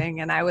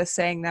tracing, and I was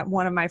saying that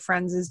one of my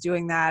friends is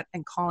doing that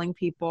and calling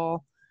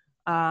people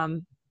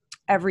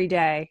every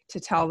day to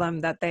tell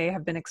them that they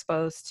have been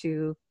exposed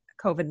to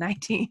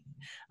COVID-19.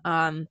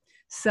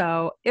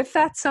 So if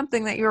that's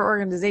something that your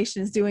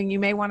organization is doing, you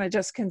may want to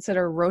just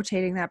consider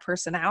rotating that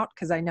person out,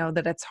 because I know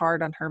that it's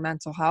hard on her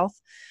mental health.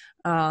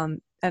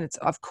 And it's,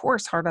 of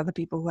course, hard on the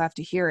people who have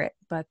to hear it.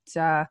 But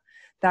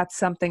that's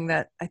something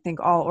that I think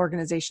all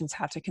organizations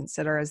have to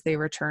consider as they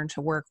return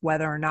to work,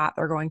 whether or not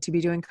they're going to be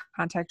doing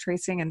contact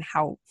tracing and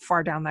how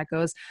far down that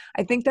goes.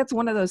 I think that's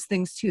one of those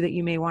things, too, that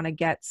you may want to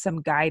get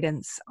some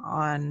guidance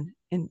on,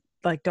 and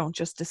like, don't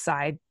just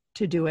decide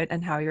to do it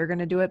and how you're going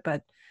to do it.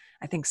 But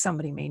I think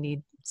somebody may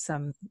need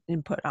some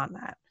input on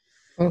that.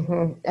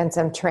 And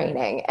some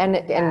training and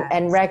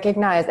Yes.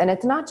 recognize, and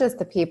it's not just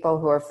the people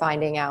who are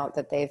finding out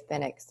that they've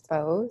been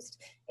exposed,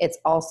 it's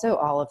also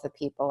all of the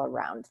people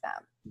around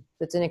them.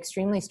 It's an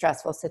extremely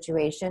stressful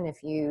situation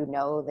if you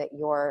know that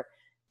your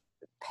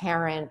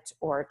parent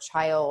or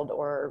child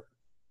or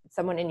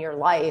someone in your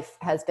life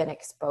has been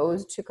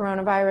exposed to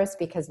coronavirus,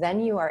 because then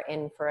you are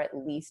in for at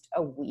least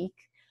a week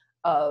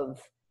of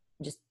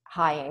just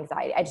high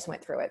anxiety. I just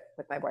went through it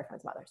with my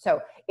boyfriend's mother.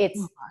 So Oh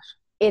gosh.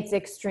 it's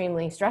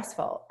extremely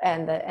stressful,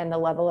 and the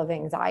level of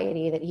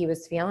anxiety that he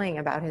was feeling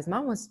about his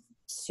mom was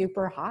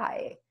super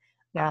high.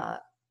 Yeah.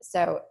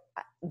 So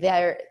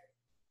there,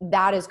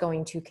 that is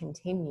going to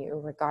continue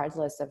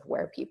regardless of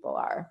where people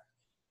are.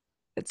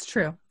 It's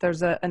true.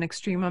 There's an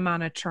extreme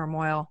amount of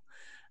turmoil.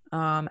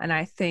 And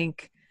I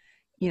think,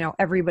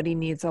 everybody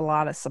needs a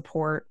lot of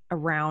support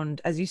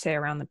around, as you say,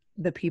 around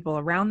the people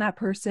around that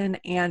person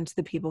and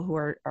the people who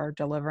are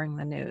delivering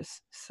the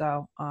news.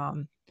 So,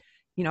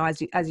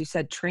 as you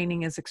said,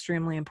 training is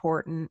extremely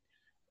important.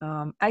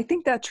 I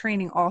think that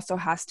training also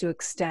has to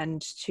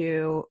extend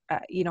to,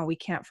 we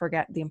can't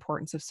forget the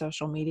importance of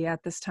social media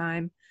at this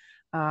time.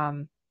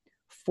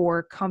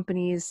 For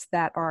companies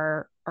that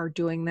are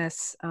doing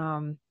this,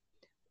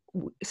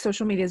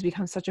 social media has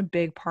become such a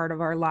big part of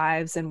our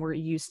lives, and we're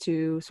used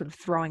to sort of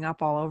throwing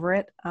up all over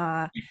it.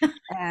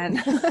 And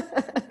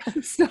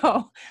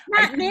so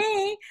Not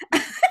me.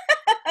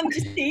 I'm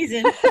just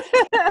teasing.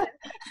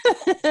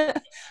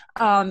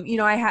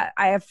 I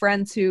have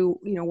friends who,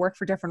 work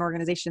for different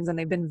organizations, and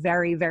they've been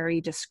very, very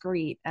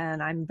discreet,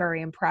 and I'm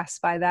very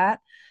impressed by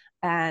that.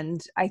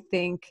 And I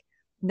think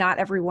not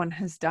everyone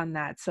has done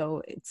that.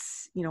 So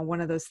it's,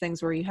 one of those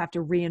things where you have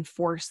to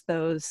reinforce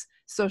those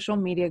social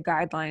media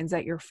guidelines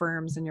at your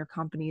firms and your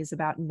companies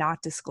about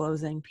not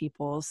disclosing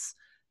people's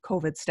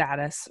COVID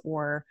status,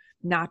 or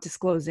not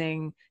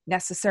disclosing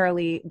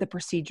necessarily the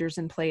procedures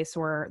in place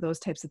or those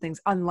types of things,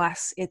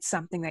 unless it's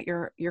something that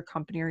your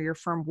company or your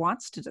firm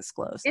wants to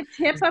disclose. It's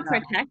HIPAA So,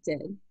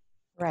 protected.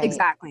 Right.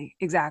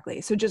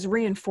 Exactly. So just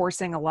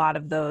reinforcing a lot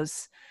of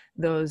those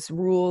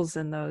rules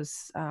and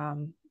those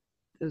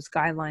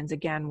guidelines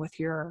again with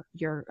your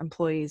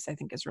employees, I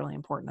think, is really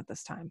important at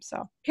this time.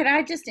 So Could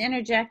I just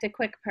interject a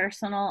quick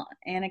personal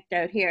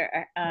anecdote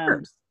here?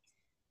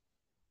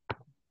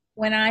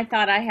 When I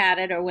thought I had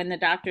it, or when the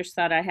doctors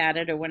thought I had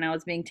it, or when I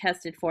was being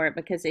tested for it,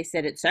 because they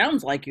said, it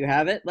sounds like you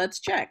have it, let's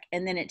check.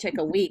 And then it took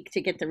a week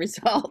to get the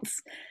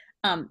results.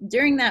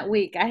 During that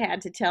week, I had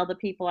to tell the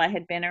people I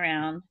had been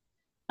around,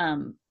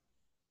 and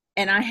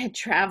I had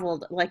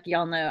traveled, like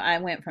y'all know, I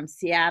went from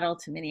Seattle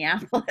to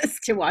Minneapolis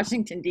to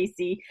Washington,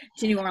 D.C.,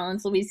 to New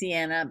Orleans,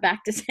 Louisiana,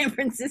 back to San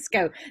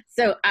Francisco.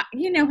 So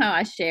you know how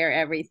I share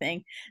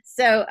everything.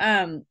 So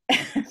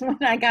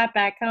when I got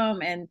back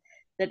home and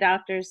the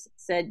doctors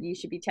said you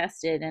should be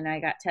tested, and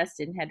I got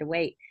tested and had to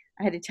wait,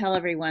 I had to tell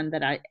everyone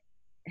that I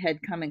had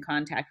come in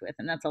contact with,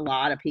 and that's a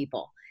lot of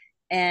people.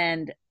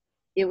 And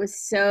it was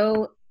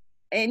so,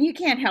 and you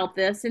can't help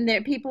this, and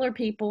there, people are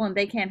people and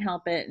they can't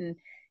help it.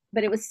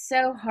 But it was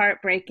so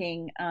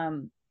heartbreaking.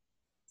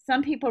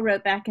 Some people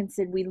wrote back and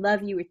said, we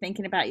love you, we're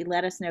thinking about you,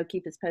 let us know,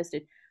 keep us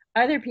posted.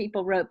 Other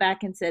people wrote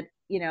back and said,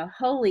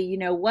 holy, you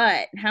know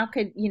what, how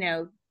could,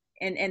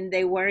 and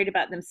they worried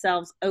about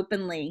themselves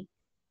openly,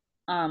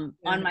 on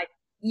my,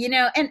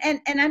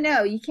 and I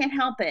know you can't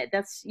help it,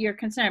 that's your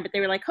concern, but they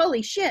were like,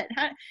 holy shit,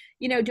 how,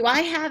 do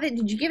I have it,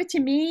 did you give it to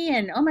me,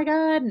 and oh my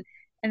god,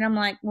 and I'm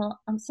like, well,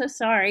 I'm so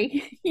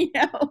sorry.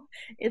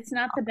 It's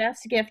not the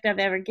best gift I've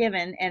ever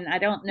given, and I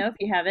don't know if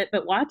you have it,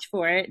 but watch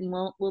for it, and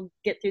we'll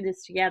get through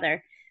this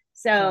together.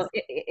 So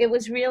Yes. it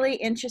was really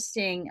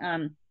interesting.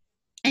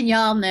 And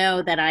y'all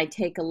know that I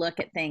take a look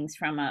at things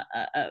from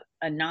a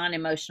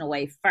non-emotional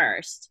way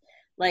first.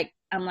 Like,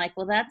 I'm like,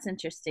 well, that's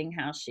interesting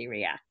how she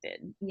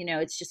reacted.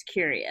 It's just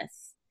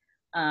curious.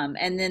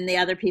 And then the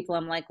other people,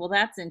 I'm like, well,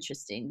 that's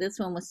interesting. This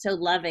one was so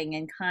loving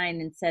and kind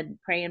and said,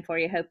 praying for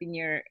you, hoping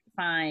you're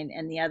fine.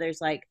 And the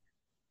other's like,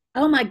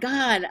 oh my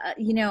God,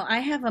 I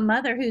have a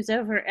mother who's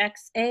over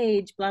X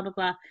age, blah, blah,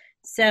 blah.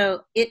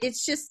 So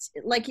it's just,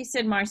 like you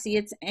said, Marcy,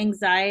 it's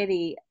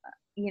anxiety,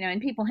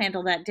 and people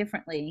handle that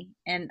differently.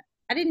 And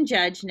I didn't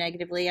judge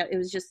negatively. It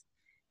was just,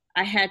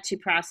 I had to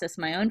process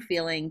my own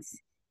feelings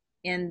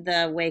in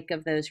the wake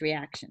of those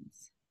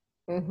reactions.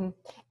 Mm-hmm.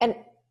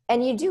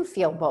 And you do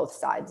feel both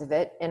sides of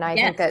it. And I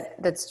Yes. think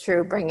that's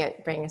true. Bring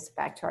us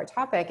back to our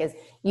topic, is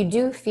you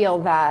do feel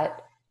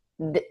that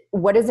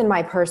what is in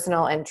my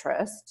personal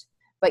interest,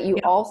 but you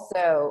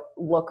also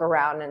look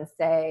around and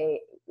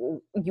say,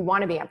 you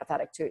want to be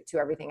empathetic to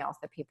everything else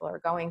that people are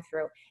going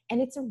through.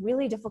 And it's a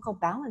really difficult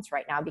balance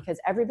right now, because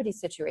everybody's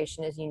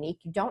situation is unique.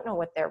 You don't know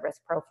what their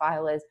risk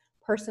profile is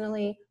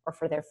personally or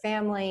for their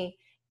family.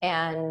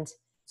 And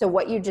so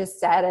what you just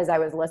said, as I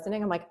was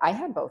listening, I'm like, I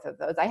had both of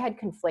those. I had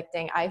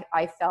conflicting.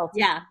 I felt,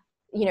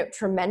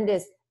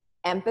 tremendous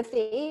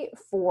empathy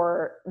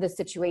for the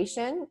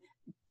situation,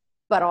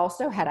 but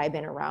also, had I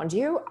been around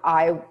you,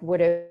 I would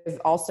have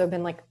also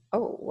been like,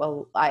 oh,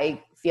 well,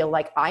 I feel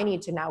like I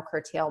need to now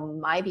curtail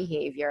my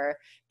behavior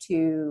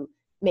to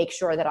make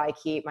sure that I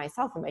keep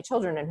myself and my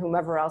children and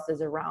whomever else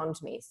is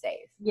around me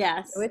safe.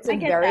 Yes. So it's I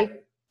get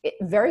that. it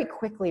very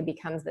quickly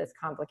becomes this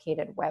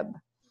complicated web.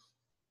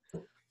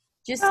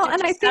 Just, Well,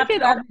 and I just think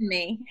stop hugging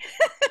me.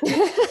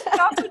 it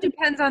also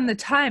depends on the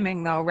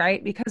timing though,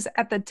 right? Because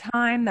at the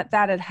time that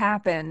had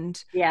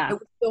happened, Yeah. it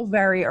was still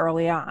very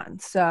early on.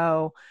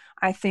 So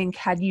I think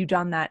had you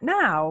done that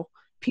now,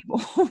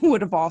 people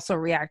would have also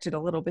reacted a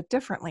little bit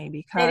differently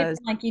They'd have because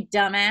been like, you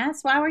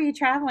dumbass, why were you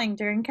traveling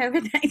during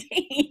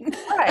COVID-19?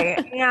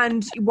 right.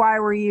 And why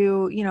were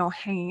you,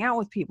 hanging out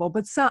with people?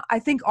 But I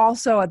think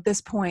also at this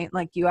point,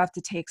 like you have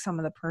to take some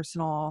of the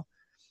personal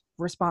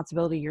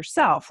responsibility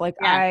yourself. Like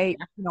Yeah.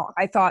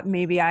 I thought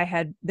maybe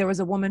there was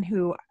a woman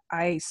who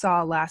I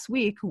saw last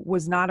week who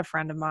was not a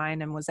friend of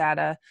mine and was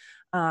at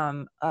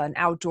an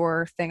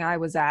outdoor thing I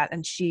was at.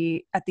 And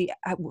she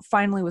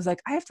finally was like,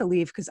 I have to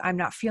leave because I'm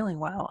not feeling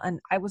well. And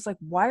I was like,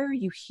 why are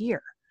you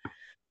here?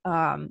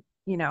 And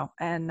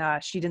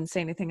she didn't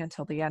say anything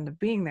until the end of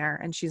being there.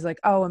 And she's like,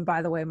 oh, and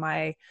by the way,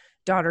 my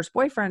daughter's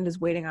boyfriend is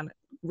waiting on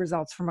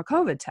results from a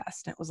COVID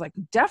test. And it was like,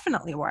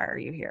 definitely, why are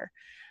you here?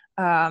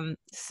 And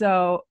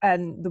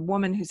the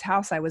woman whose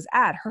house I was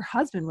at, her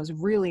husband was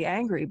really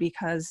angry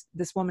because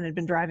this woman had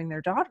been driving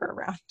their daughter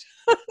around.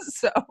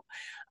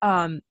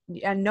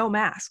 And no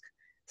mask.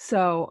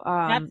 So,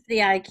 That's the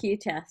IQ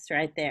test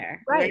right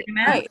there. Right, Wearing a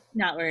mask, right,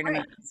 not wearing a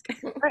right.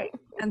 mask. Right.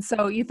 And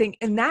so you think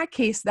in that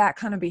case, that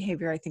kind of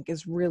behavior, I think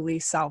is really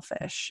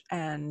selfish.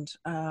 And,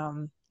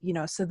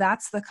 so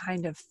that's the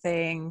kind of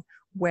thing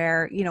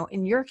where,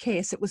 in your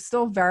case, it was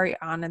still very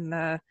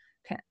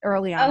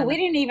early on. Oh, we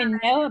didn't even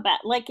know about,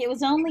 like, it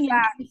was only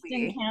in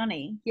Kingston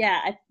County. Yeah.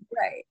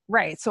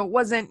 Right. So it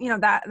wasn't,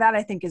 that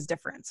I think is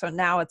different. So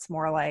now it's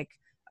more like,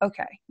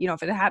 okay,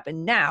 if it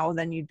happened now,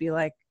 then you'd be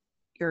like,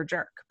 you're a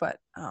jerk. But,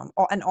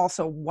 and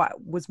also what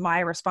was my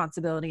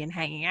responsibility in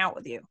hanging out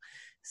with you?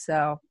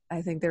 So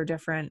I think they're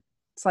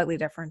slightly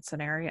different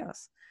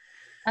scenarios.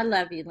 I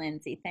love you,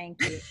 Lindsay.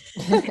 Thank you.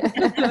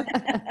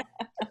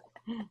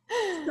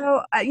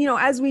 So,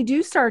 as we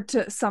do start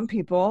to, some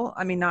people,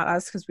 I mean, not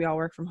us because we all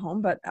work from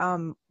home, but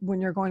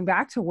when you're going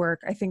back to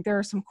work, I think there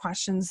are some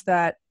questions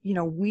that,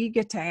 we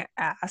get to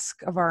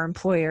ask of our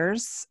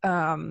employers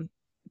to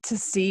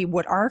see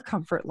what our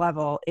comfort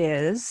level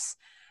is.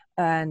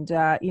 And,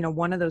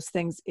 one of those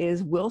things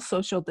is, will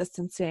social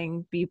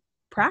distancing be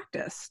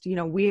practiced?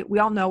 We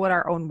all know what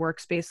our own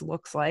workspace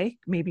looks like.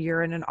 Maybe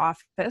you're in an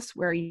office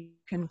where you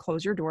can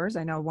close your doors.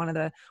 I know one of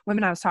the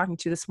women I was talking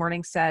to this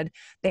morning said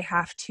they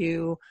have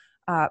to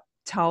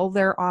tell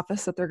their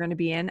office that they're going to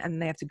be in,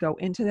 and they have to go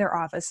into their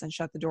office and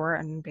shut the door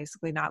and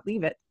basically not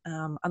leave it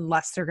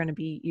unless they're going to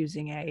be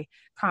using a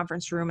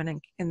conference room.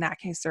 And in that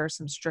case, there are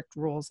some strict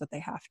rules that they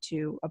have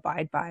to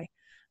abide by.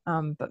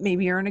 But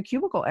maybe you're in a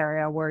cubicle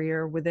area where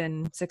you're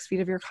within 6 feet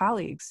of your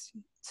colleagues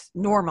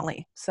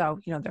normally. So,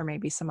 there may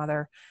be some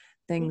other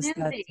things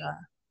Lindsay,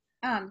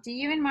 do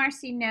you and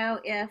Marcy know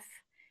if,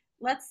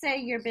 let's say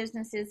your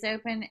business is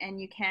open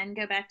and you can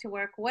go back to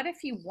work, what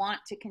if you want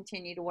to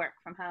continue to work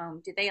from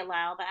home? Do they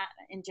allow that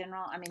in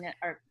general? I mean,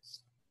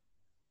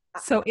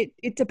 so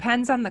it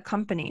depends on the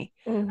company.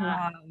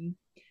 Mm-hmm.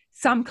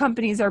 Some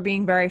companies are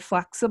being very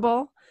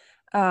flexible.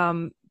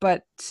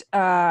 But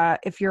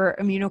if you're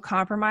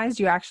immunocompromised,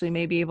 you actually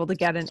may be able to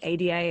get an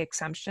ADA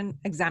exemption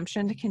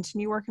to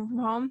continue working from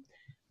home.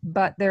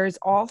 But there's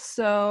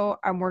also,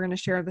 we're going to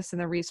share this in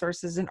the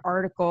resources, an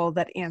article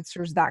that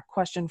answers that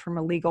question from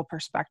a legal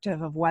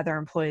perspective of whether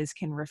employees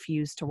can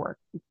refuse to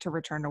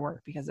return to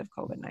work because of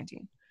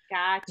COVID-19.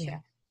 Gotcha. Yeah.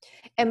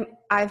 And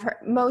I've heard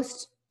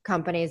most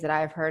companies that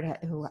I've heard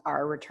who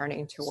are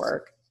returning to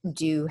work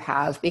do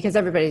have, because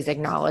everybody's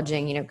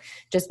acknowledging,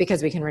 just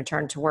because we can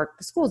return to work,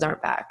 the schools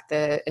aren't back,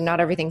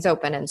 not everything's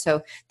open. And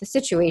so the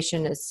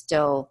situation is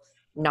still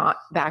not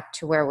back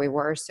to where we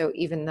were. So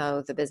even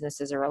though the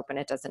businesses are open,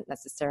 it doesn't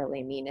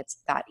necessarily mean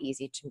it's that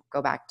easy to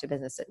go back to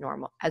business as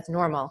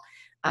normal,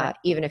 right.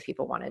 Even if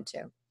people wanted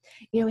to.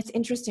 It's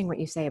interesting what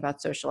you say about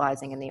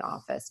socializing in the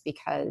office,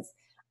 because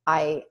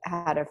I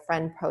had a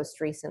friend post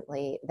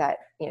recently that,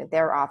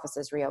 their office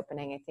is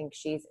reopening. I think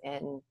she's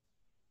in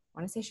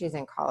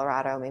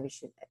Colorado, maybe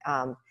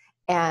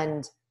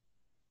and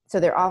so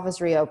their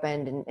office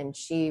reopened and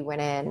she went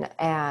in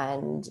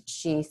and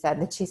she said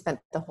that she spent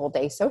the whole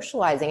day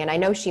socializing. And I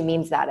know she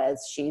means that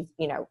as she's,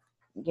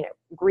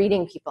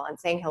 greeting people and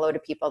saying hello to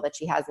people that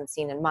she hasn't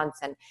seen in months,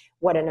 and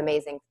what an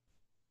amazing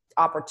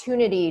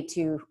opportunity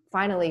to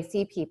finally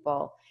see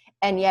people.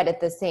 And yet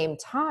at the same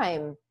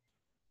time,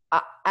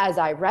 as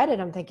I read it,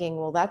 I'm thinking,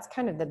 well, that's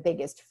kind of the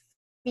biggest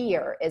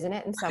fear, isn't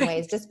it? In some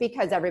ways, just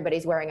because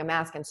everybody's wearing a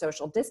mask and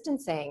social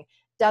distancing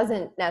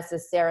doesn't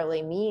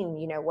necessarily mean,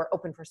 we're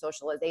open for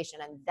socialization.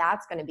 And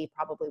that's going to be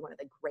probably one of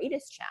the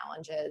greatest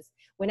challenges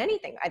when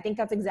anything. I think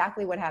that's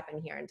exactly what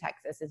happened here in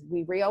Texas, is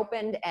we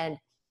reopened and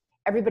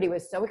everybody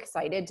was so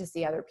excited to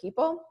see other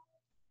people.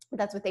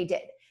 That's what they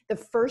did. The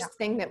first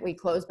thing that we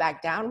closed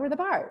back down were the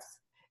bars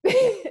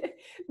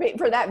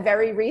for that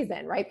very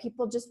reason, right?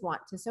 People just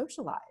want to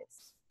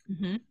socialize.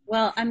 Mm-hmm.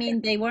 Well, I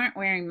mean, they weren't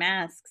wearing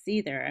masks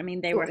either. I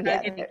mean, they were Yeah,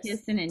 hugging and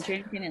kissing and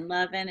drinking and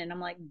loving, and I'm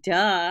like,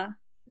 duh.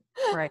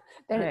 Right.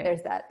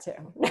 There's that too.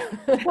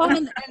 Well,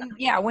 and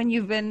yeah, when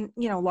you've been,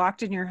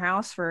 locked in your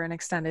house for an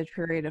extended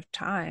period of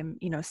time,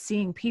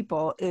 seeing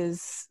people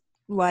is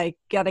like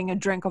getting a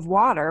drink of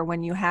water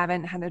when you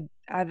haven't had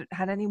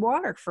any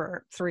water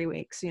for 3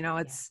 weeks.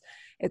 It's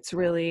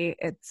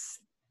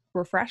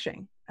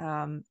refreshing.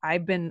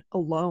 I've been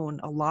alone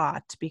a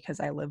lot because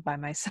I live by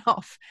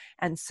myself.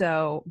 And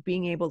so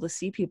being able to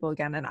see people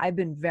again, and I've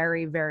been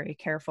very, very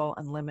careful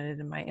and limited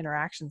in my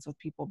interactions with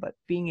people, but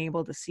being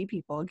able to see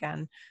people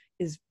again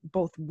is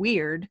both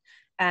weird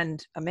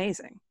and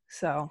amazing.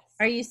 So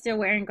Are you still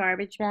wearing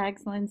garbage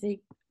bags,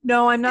 Lindsay?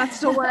 no, I'm not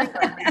still wearing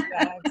garbage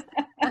bags,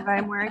 but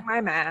I'm wearing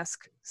my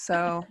mask.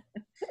 So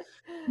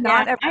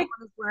not everyone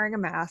is wearing a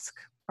mask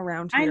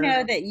around here. I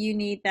know that you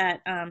need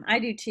that. I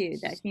do too,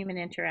 that human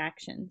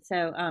interaction.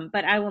 So,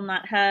 but I will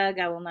not hug.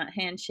 I will not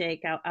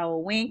handshake. I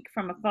will wink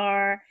from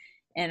afar,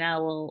 and I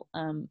will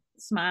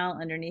smile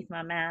underneath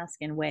my mask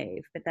and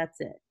wave. But that's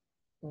it.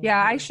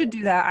 Yeah, I should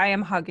do that. I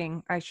am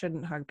hugging. I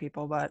shouldn't hug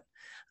people, but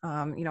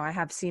I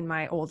have seen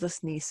my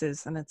oldest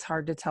nieces, and it's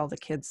hard to tell the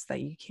kids that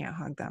you can't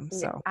hug them.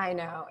 So I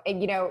know.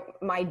 And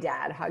my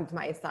dad hugged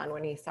my son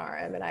when he saw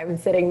him, and I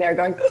was sitting there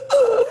going,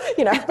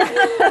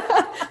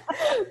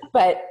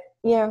 but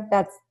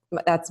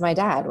that's my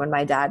dad. When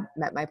my dad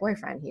met my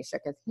boyfriend, he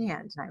shook his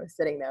hand, and I was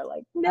sitting there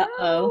like, no,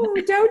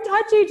 don't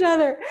touch each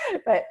other.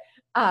 But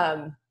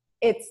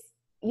it's,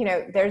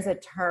 there's a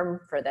term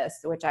for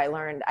this, which I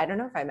learned. I don't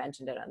know if I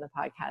mentioned it on the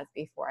podcast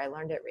before. I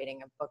learned it reading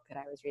a book that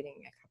I was reading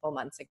a couple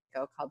months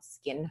ago called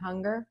Skin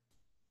Hunger.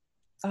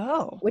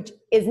 Oh, which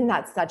isn't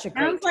that such a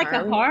great Sounds like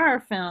a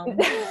horror film.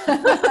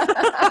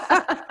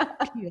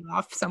 Peel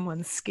off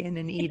someone's skin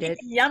and eat it.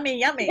 Yummy,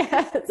 yummy.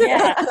 Yes.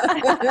 Yeah.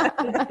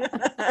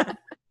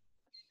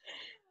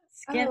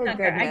 Skin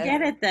hunger. Goodness. I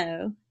get it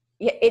though.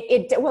 Yeah,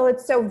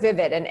 it's so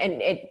vivid,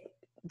 and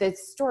the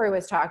story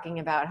was talking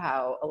about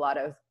how a lot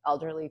of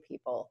elderly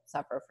people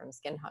suffer from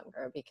skin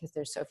hunger because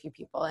there's so few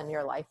people in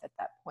your life at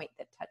that point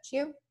that touch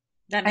you.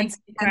 That makes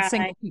me cry. And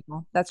single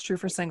people. That's true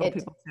for single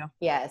people too.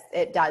 Yes,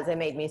 it does. It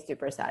made me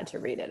super sad to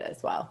read it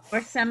as well.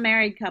 Or some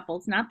married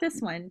couples, not this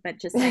one, but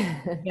just like,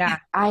 yeah,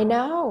 I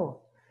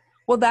know.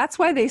 Well, that's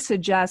why they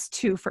suggest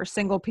too for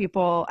single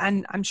people,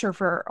 and I'm sure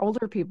for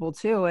older people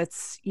too,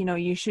 it's,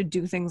 you should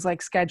do things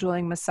like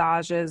scheduling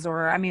massages,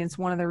 or, it's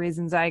one of the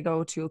reasons I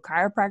go to a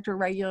chiropractor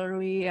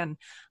regularly. And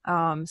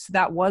so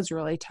that was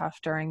really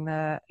tough during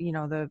the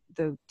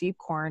deep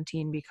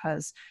quarantine,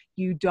 because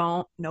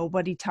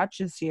nobody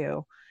touches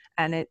you,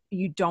 and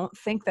you don't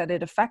think that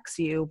it affects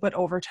you, but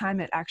over time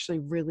it actually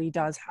really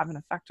does have an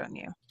effect on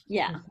you.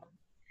 Yeah.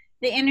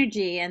 The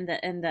energy and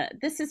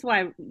this is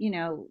why,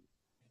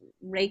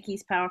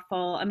 Reiki's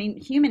powerful.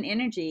 Human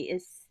energy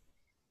is,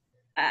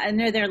 I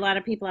know there are a lot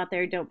of people out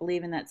there who don't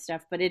believe in that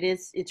stuff, but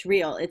it's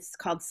real. It's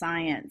called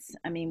science.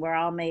 We're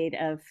all made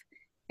of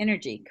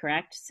energy,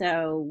 correct?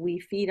 So we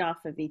feed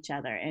off of each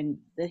other, and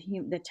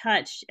the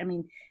touch,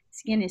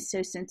 skin is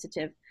so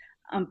sensitive.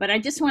 But I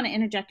just want to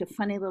interject a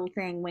funny little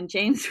thing. When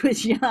James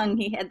was young,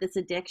 he had this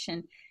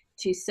addiction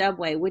to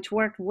Subway, which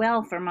worked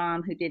well for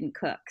mom who didn't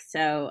cook.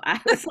 So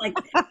I was like,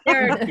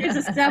 there's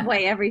a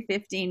Subway every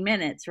 15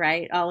 minutes,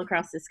 right? All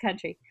across this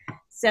country.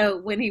 So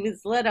when he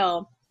was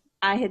little,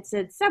 I had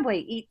said, Subway,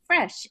 eat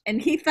fresh.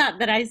 And he thought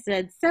that I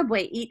said,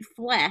 Subway, eat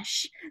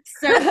flesh.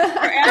 So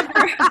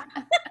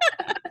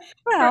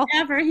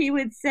forever he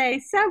would say,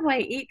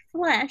 Subway, eat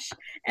flesh.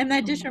 And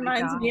that just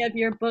reminds me of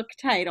your book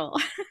title.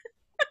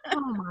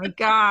 Oh my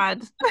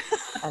God.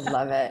 I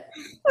love it.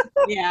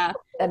 Yeah.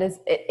 That is,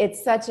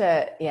 it's such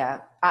a,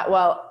 yeah.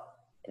 Well,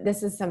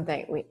 this is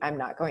something I'm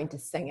not going to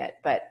sing it,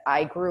 but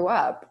I grew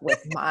up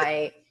with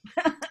my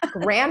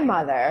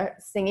grandmother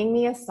singing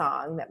me a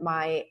song that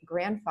my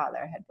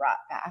grandfather had brought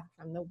back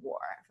from the war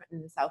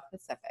in the South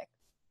Pacific.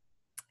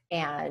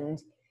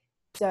 And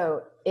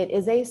so it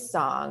is a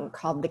song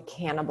called The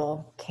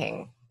Cannibal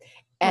King.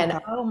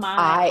 And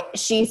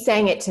she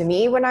sang it to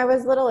me when I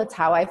was little. It's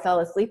how I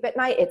fell asleep at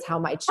night. It's how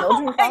my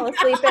children fell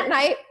asleep at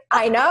night.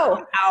 I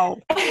know. Wow.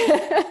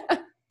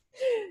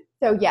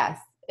 So yes,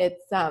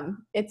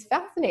 it's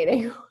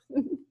fascinating.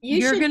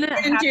 You're should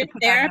send your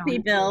therapy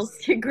bills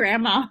to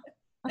grandma.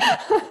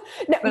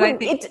 No,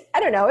 but I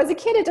don't know. As a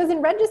kid, it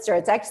doesn't register.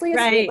 It's actually a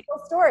sweet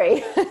little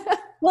story.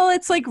 Well,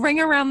 it's like Ring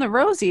Around the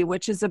Rosie,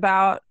 which is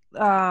about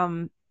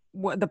the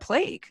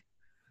plague.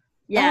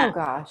 Yeah. Oh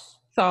gosh.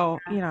 So,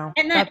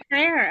 and that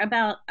prayer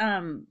about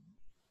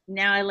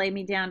now I lay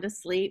me down to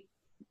sleep.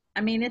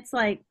 It's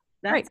like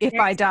that's right. If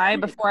I die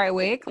before I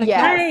wake. Like,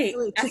 yeah. Right.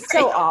 It's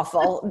so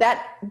awful.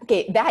 That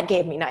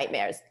gave me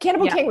nightmares.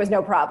 Cannibal King was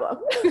no problem.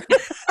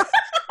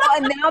 Well,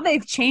 and now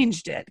they've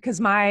changed it, because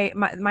my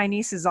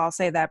nieces all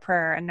say that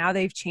prayer, and now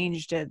they've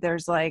changed it.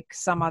 There's like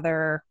some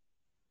other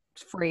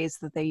phrase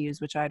that they use,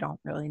 which I don't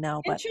really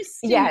know. But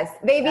yes,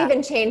 they've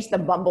even changed the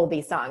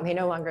bumblebee song. They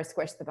no longer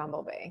squish the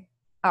bumblebee.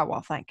 Oh,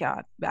 well, thank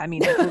God. It would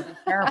be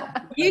terrible.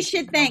 You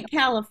should thank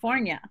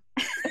California.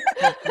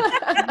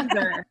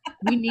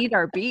 We need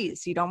our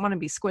bees. You don't want to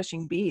be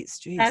squishing bees.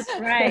 Jeez. That's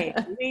right.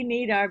 We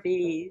need our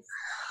bees.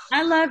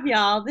 I love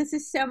y'all. This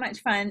is so much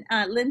fun.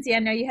 Lindsay, I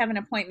know you have an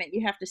appointment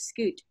you have to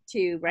scoot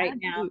to right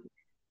now.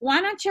 Why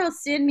don't y'all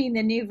send me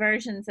the new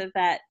versions of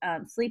that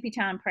Sleepy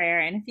Time prayer?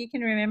 And if you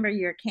can remember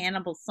your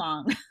cannibal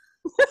song,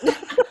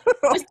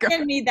 just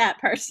send me that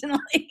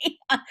personally.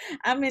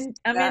 I'm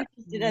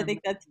interested. I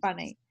think that's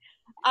funny.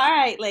 All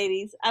right,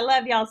 ladies. I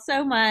love y'all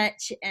so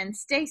much, and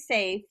stay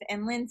safe.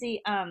 And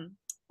Lindsay,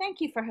 thank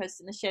you for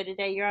hosting the show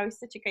today. You're always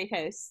such a great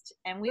host.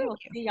 And we will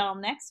see y'all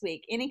next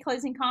week. Any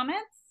closing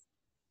comments?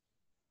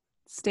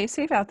 Stay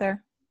safe out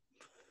there.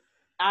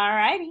 All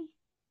righty.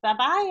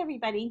 Bye-bye,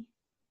 everybody.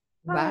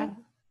 Bye.